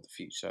for the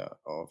future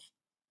of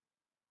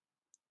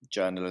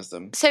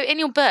journalism. So in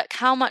your book,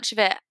 how much of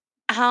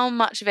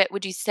it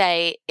would you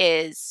say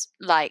is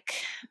like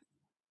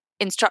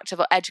instructive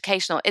or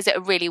educational? Is it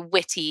a really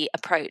witty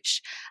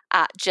approach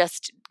at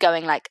just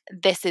going like,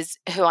 this is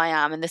who I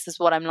am and this is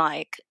what I'm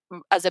like,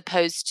 as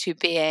opposed to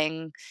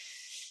being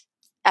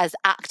as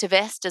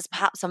activist as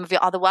perhaps some of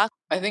your other work?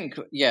 I think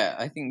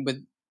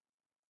with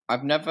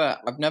I've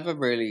never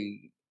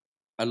really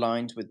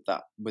aligned with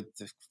the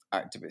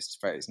activist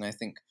phrase, and I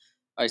think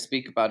I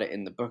speak about it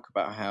in the book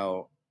about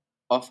how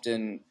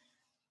often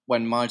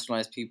when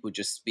marginalized people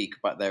just speak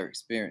about their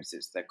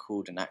experiences, they're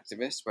called an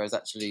activist, whereas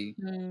actually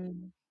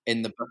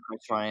in the book I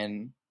try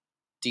and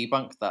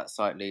debunk that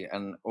slightly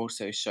and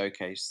also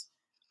showcase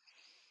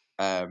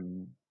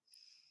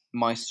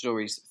my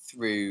stories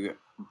through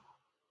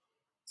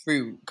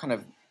kind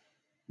of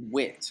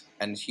wit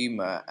and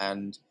humor,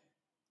 and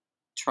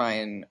try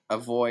and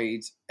avoid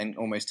and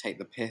almost take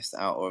the piss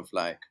out of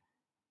like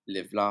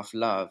live, laugh,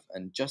 love,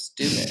 and just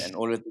do it, and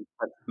all of these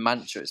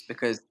mantras.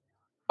 Because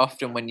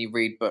often when you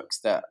read books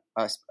that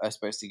are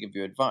supposed to give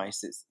you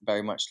advice, it's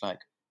very much like,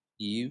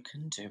 you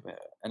can do it,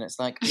 and it's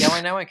like, yeah,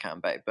 I know I can,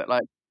 babe, but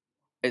like,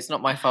 it's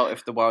not my fault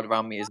if the world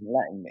around me isn't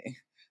letting me.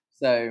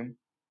 So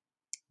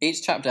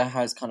each chapter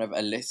has kind of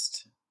a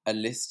list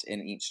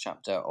in each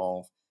chapter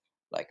of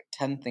like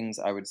 10 things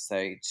I would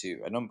say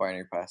to a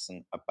non-binary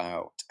person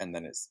about, and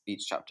then it's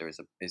each chapter is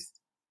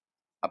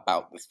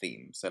about the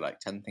theme. So like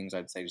 10 things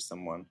I'd say to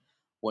someone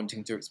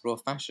wanting to explore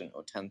fashion,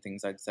 or 10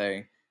 things I'd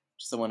say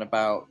to someone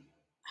about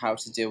how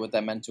to deal with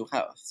their mental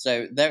health.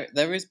 So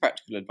there is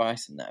practical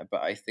advice in there,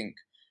 but I think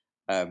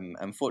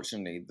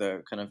unfortunately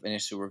the kind of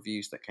initial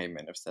reviews that came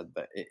in have said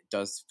that it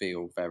does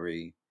feel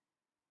very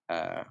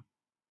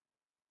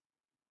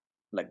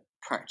like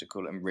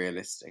practical and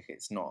realistic.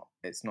 It's not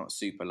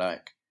super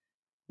like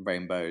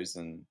rainbows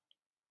and,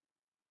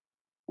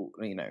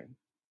 you know,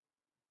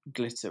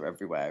 glitter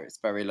everywhere. It's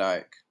very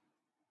like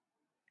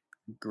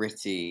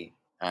gritty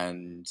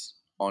and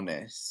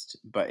honest,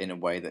 but in a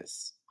way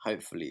that's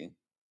hopefully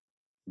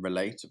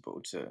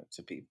relatable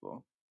to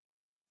people.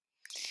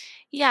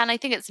 Yeah, and I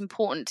think it's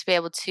important to be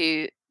able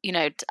to, you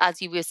know,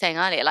 as you were saying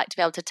earlier, like to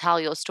be able to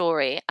tell your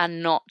story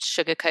and not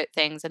sugarcoat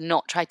things and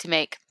not try to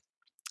make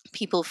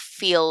people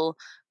feel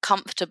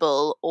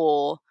comfortable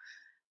or,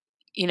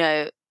 you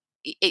know,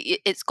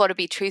 it's got to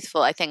be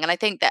truthful, I think. And I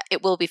think that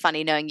it will be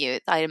funny knowing you.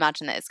 I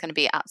imagine that it's going to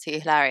be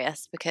absolutely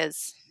hilarious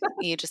because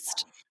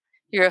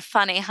you're a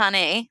funny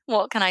honey.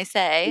 What can I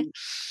say?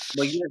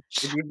 Well, if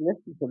you've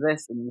listened to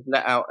this and you've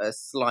let out a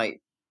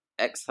slight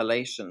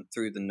exhalation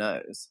through the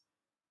nose,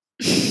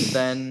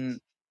 then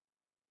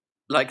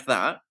like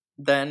that,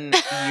 then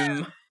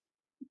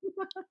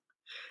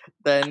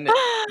then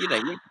you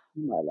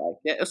might like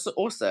it.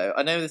 Also,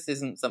 I know this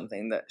isn't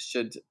something that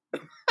should.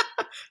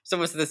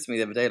 Someone said this to me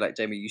the other day, like,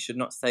 Jamie, you should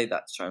not say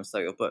that to try and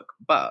sell your book,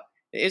 but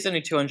it is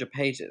only 200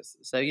 pages,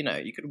 so you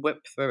could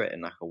whip through it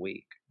in like a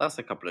week. That's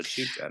a couple of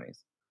tube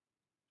journeys.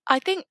 I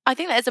think that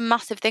is a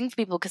massive thing for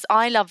people because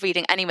I love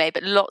reading anyway,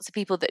 but lots of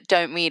people that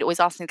don't read always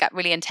ask me to get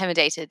really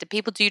intimidated.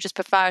 People do just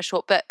prefer a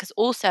short book because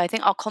also I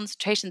think our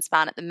concentration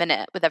span at the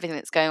minute with everything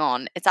that's going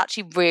on, it's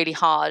actually really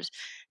hard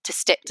to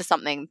stick to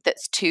something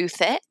that's too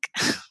thick.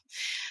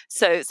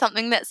 So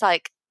something that's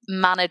like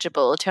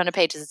manageable, 200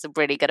 pages is a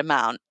really good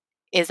amount,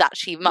 is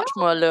actually much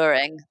more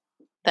alluring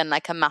than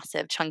like a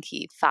massive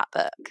chunky fat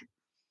book.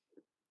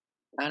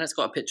 And it's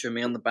got a picture of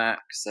me on the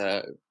back,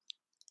 so...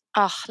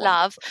 Oh,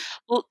 love.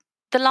 Well,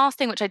 the last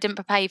thing, which I didn't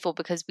prepare you for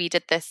because we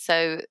did this,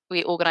 so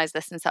we organised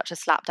this in such a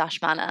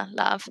slapdash manner,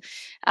 love,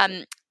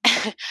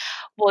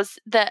 was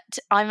that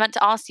I meant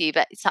to ask you,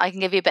 but so I can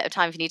give you a bit of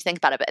time if you need to think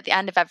about it, but at the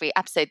end of every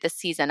episode this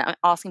season, I'm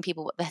asking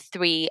people what their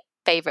 3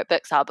 favourite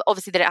books are, but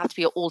obviously they don't have to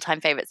be your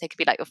all-time favourites. They could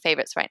be like your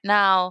favourites right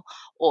now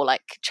or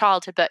like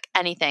childhood book,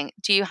 anything.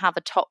 Do you have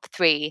a top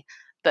 3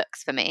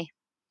 books for me?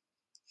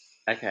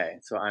 Okay,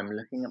 so I'm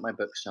looking at my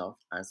bookshelf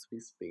as we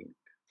speak.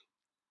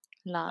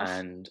 Love.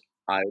 And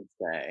I would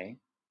say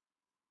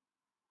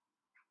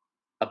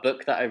a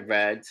book that I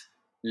read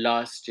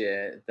last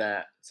year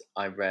that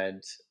I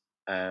read,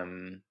 I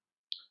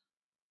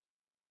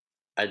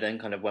then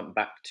kind of went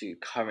back to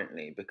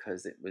currently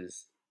because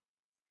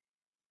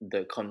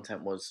the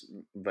content was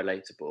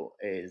relatable,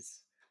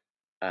 is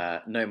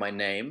Know My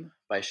Name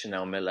by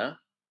Chanel Miller,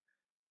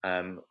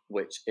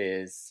 which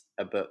is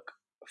a book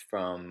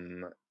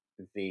from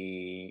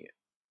the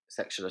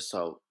sexual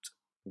assault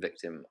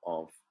victim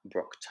of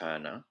Brock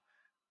Turner,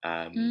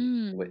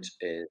 which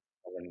is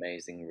an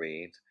amazing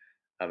read.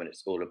 And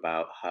it's all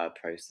about her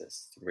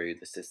process through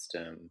the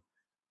system.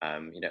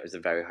 It was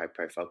a very high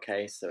profile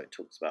case, so it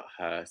talks about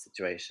her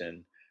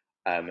situation.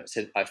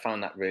 So I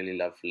found that really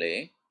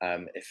lovely,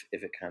 if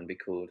it can be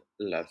called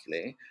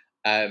lovely.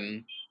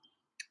 I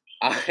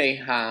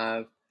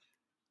have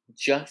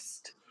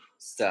just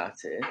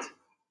started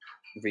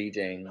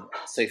reading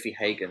Sophie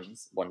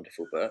Hagen's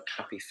wonderful book,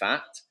 Happy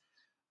Fat,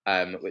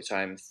 which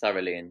I'm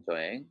thoroughly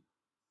enjoying.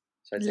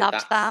 So I'd say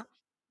Loved that.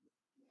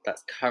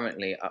 That's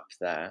currently up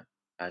there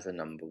as a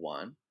number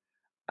 1.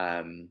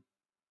 And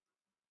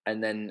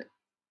then,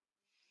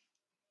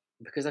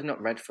 because I've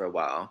not read for a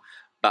while,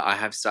 but I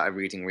have started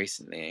reading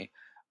recently,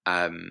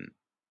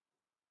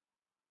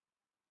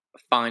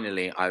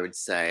 finally, I would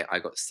say I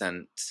got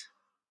sent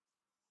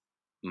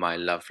my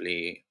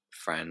lovely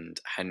friend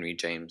Henry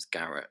James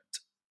Garrett's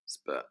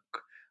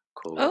book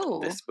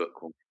called This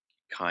Book Will Make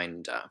You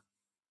Kinder.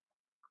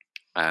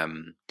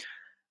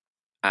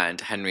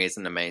 And Henry is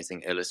an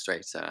amazing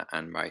illustrator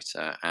and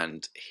writer,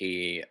 and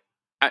he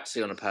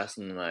actually, on a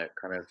personal note,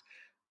 kind of,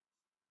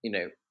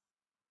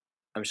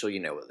 I'm sure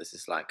you know what this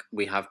is like.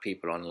 We have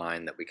people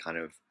online that we kind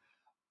of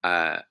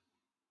are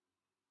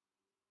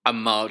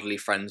mildly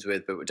friends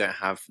with, but we don't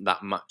have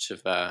that much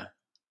of a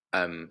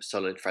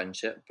solid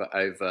friendship. But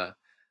over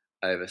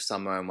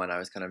summer, and when I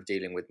was kind of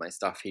dealing with my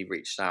stuff, he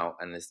reached out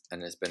and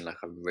has been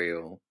like a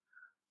real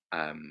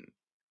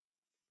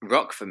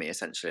rock for me,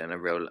 essentially, and a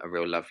real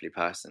lovely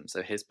person.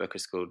 So his book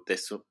is called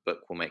This Book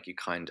Will Make You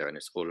Kinder, and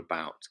it's all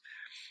about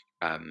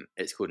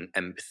it's called an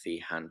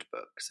empathy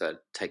handbook. So it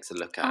takes a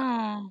look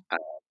at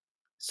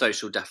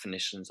social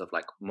definitions of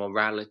like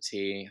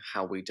morality,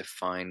 how we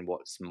define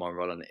what's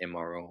moral and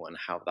immoral, and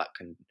how that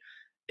can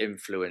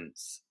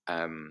influence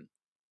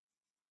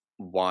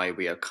why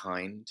we are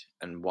kind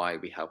and why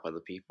we help other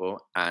people.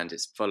 And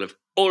it's full of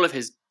all of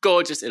his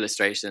gorgeous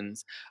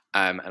illustrations,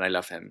 and I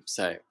love him.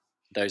 So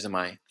those are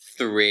my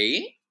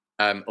 3.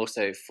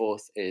 Also,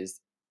 4th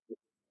is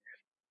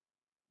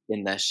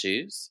In Their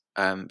Shoes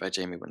by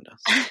Jamie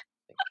Windust.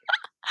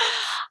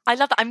 I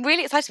love that. I'm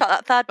really excited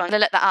about that 3rd one. I'm going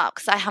to look that up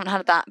because I haven't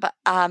heard of that. But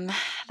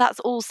that's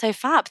all so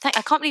fab.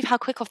 I can't believe how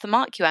quick off the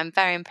mark you are. I'm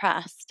very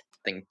impressed.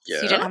 Thank you.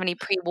 So you didn't have any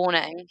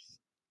pre-warning.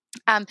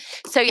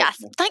 So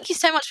yes, thank you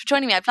so much for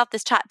joining me. I've loved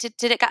this chat. Did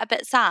it get a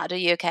bit sad? Are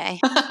you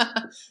okay?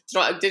 So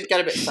I did get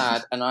a bit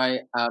sad, and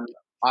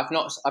I've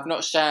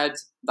not shared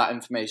that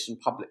information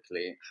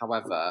publicly.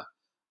 However,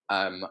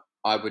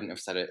 I wouldn't have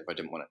said it if I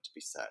didn't want it to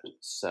be said.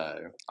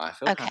 So I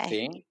feel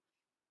happy.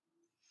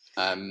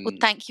 Well,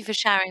 thank you for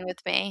sharing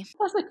with me.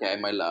 That's okay,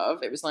 my love.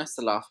 It was nice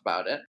to laugh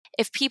about it.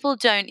 If people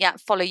don't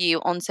yet follow you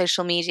on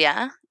social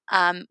media,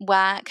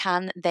 where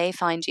can they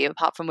find you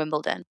apart from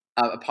Wimbledon?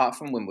 Apart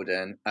from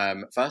Wimbledon,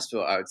 first of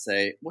all, I would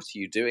say, what are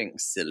you doing,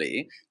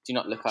 silly? Do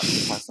not look up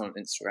the person on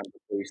Instagram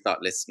before you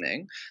start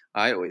listening.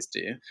 I always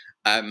do.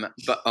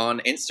 But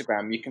on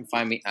Instagram, you can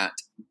find me at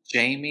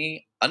Jamie_Windust,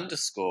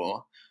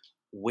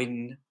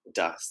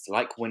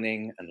 like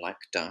winning and like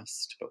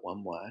dust, but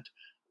one word.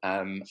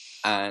 And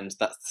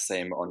that's the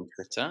same on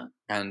Twitter.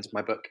 And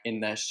my book, In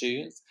Their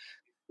Shoes,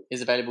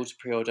 is available to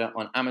pre-order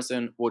on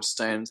Amazon,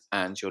 Waterstones,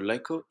 and your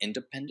local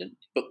independent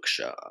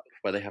bookshop,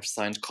 where they have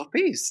signed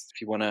copies.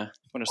 If you want to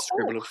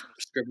scribble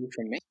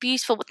from me.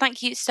 Beautiful. Well,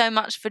 thank you so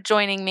much for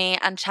joining me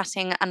and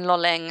chatting and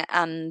lolling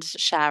and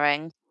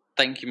sharing.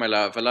 Thank you, my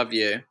love. I love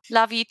you.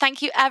 Love you.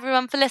 Thank you,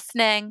 everyone, for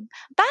listening.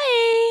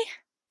 Bye.